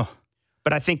thing,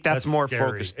 but I think that's more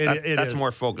scary. focused. That's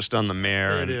more focused on the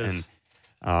mayor,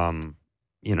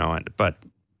 but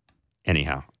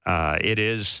anyhow, it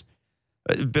is.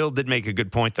 Bill did make a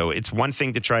good point, though. It's one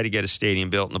thing to try to get a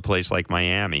stadium built in a place like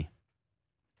Miami,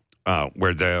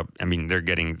 where they're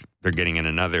getting in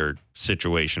another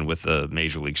situation with the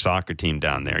Major League Soccer team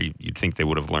down there. You'd think they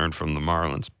would have learned from the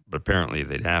Marlins, but apparently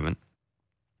they haven't.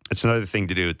 It's another thing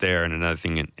to do it there, and another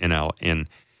thing in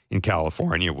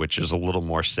California, which is a little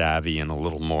more savvy and a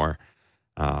little more.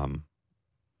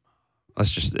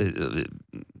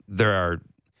 There are.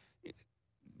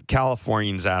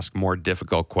 Californians ask more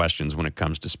difficult questions when it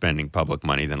comes to spending public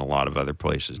money than a lot of other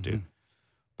places do.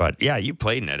 But yeah, you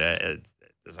played in it.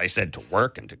 As I said, to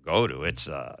work and to go to, it's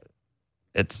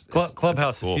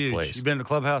Clubhouse a cool is huge. place. You've been to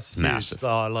Clubhouse? It's massive. Oh,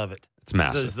 I love it. It's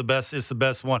massive. It's the best. It's the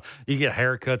best one. You get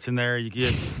haircuts in there.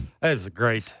 That is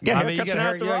great. You get haircuts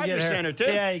at the Rogers Center too.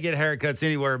 Yeah, you get haircuts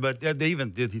anywhere. But did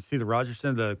you see the Rogers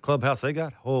Center, the clubhouse they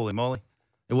got? Holy moly!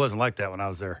 It wasn't like that when I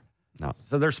was there. No.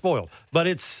 So they're spoiled. But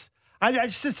it's. I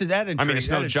just that intrigues. I mean, it's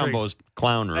no Jumbo's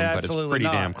clown room, but it's pretty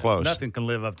damn close. Nothing can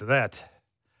live up to that.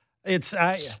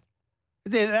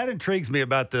 That intrigues me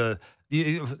about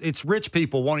it's rich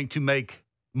people wanting to make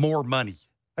more money.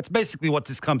 That's basically what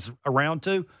this comes around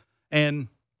to. And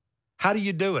how do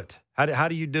you do it? How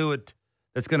do you do it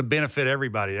that's going to benefit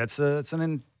everybody? It's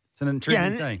an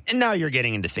intriguing thing. And now you're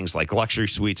getting into things like luxury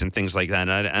suites and things like that.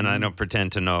 And I don't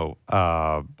pretend to know.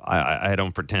 I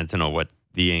don't pretend to know what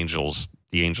the Angels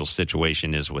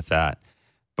situation is with that.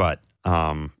 But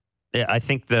I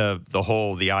think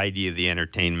the idea of the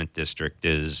entertainment district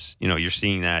is, you're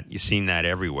seeing that. You've seen that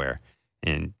everywhere,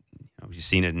 and you've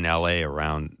seen it in L.A.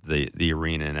 around the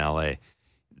arena in L.A.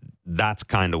 That's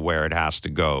kind of where it has to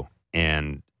go,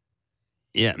 and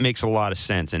it makes a lot of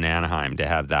sense in Anaheim to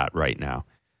have that right now,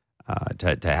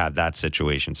 to have that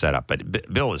situation set up.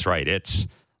 But Bill is right. It's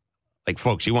like,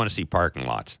 folks, you want to see parking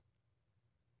lots.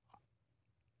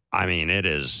 I mean,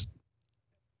 it's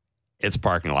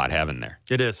parking lot heaven there.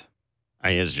 It is.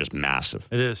 It's just massive.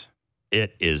 It is.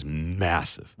 It is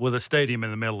massive. With a stadium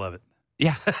in the middle of it.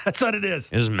 Yeah. That's what it is.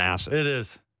 It is massive. It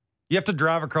is. You have to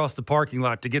drive across the parking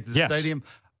lot to get to the stadium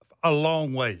a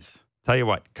long ways. Tell you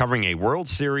what, covering a World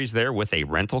Series there with a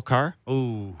rental car.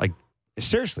 Ooh. Like,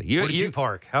 seriously. Where did you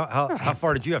park? How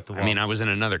far did you have to walk? I mean, I was in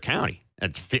another county.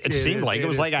 It seemed like it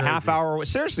was like a half hour.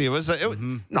 Seriously, it was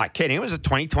not kidding. It was a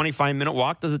 20, 25-minute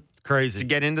walk to crazy to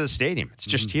get into the stadium. It's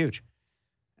just huge.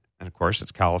 And, of course,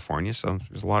 it's California, so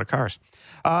there's a lot of cars.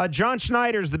 John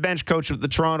Schneider's the bench coach of the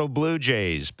Toronto Blue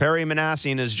Jays. Perry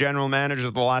Manassian is general manager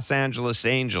of the Los Angeles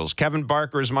Angels. Kevin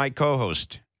Barker is my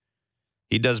co-host.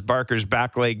 He does Barker's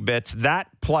back leg bits. That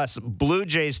plus Blue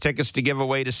Jays tickets to give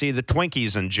away to see the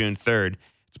Twinkies on June 3rd.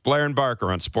 It's Blair and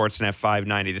Barker on Sportsnet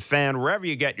 590. The Fan, wherever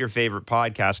you get your favorite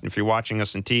podcast. And if you're watching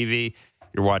us on TV,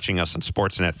 you're watching us on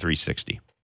Sportsnet 360.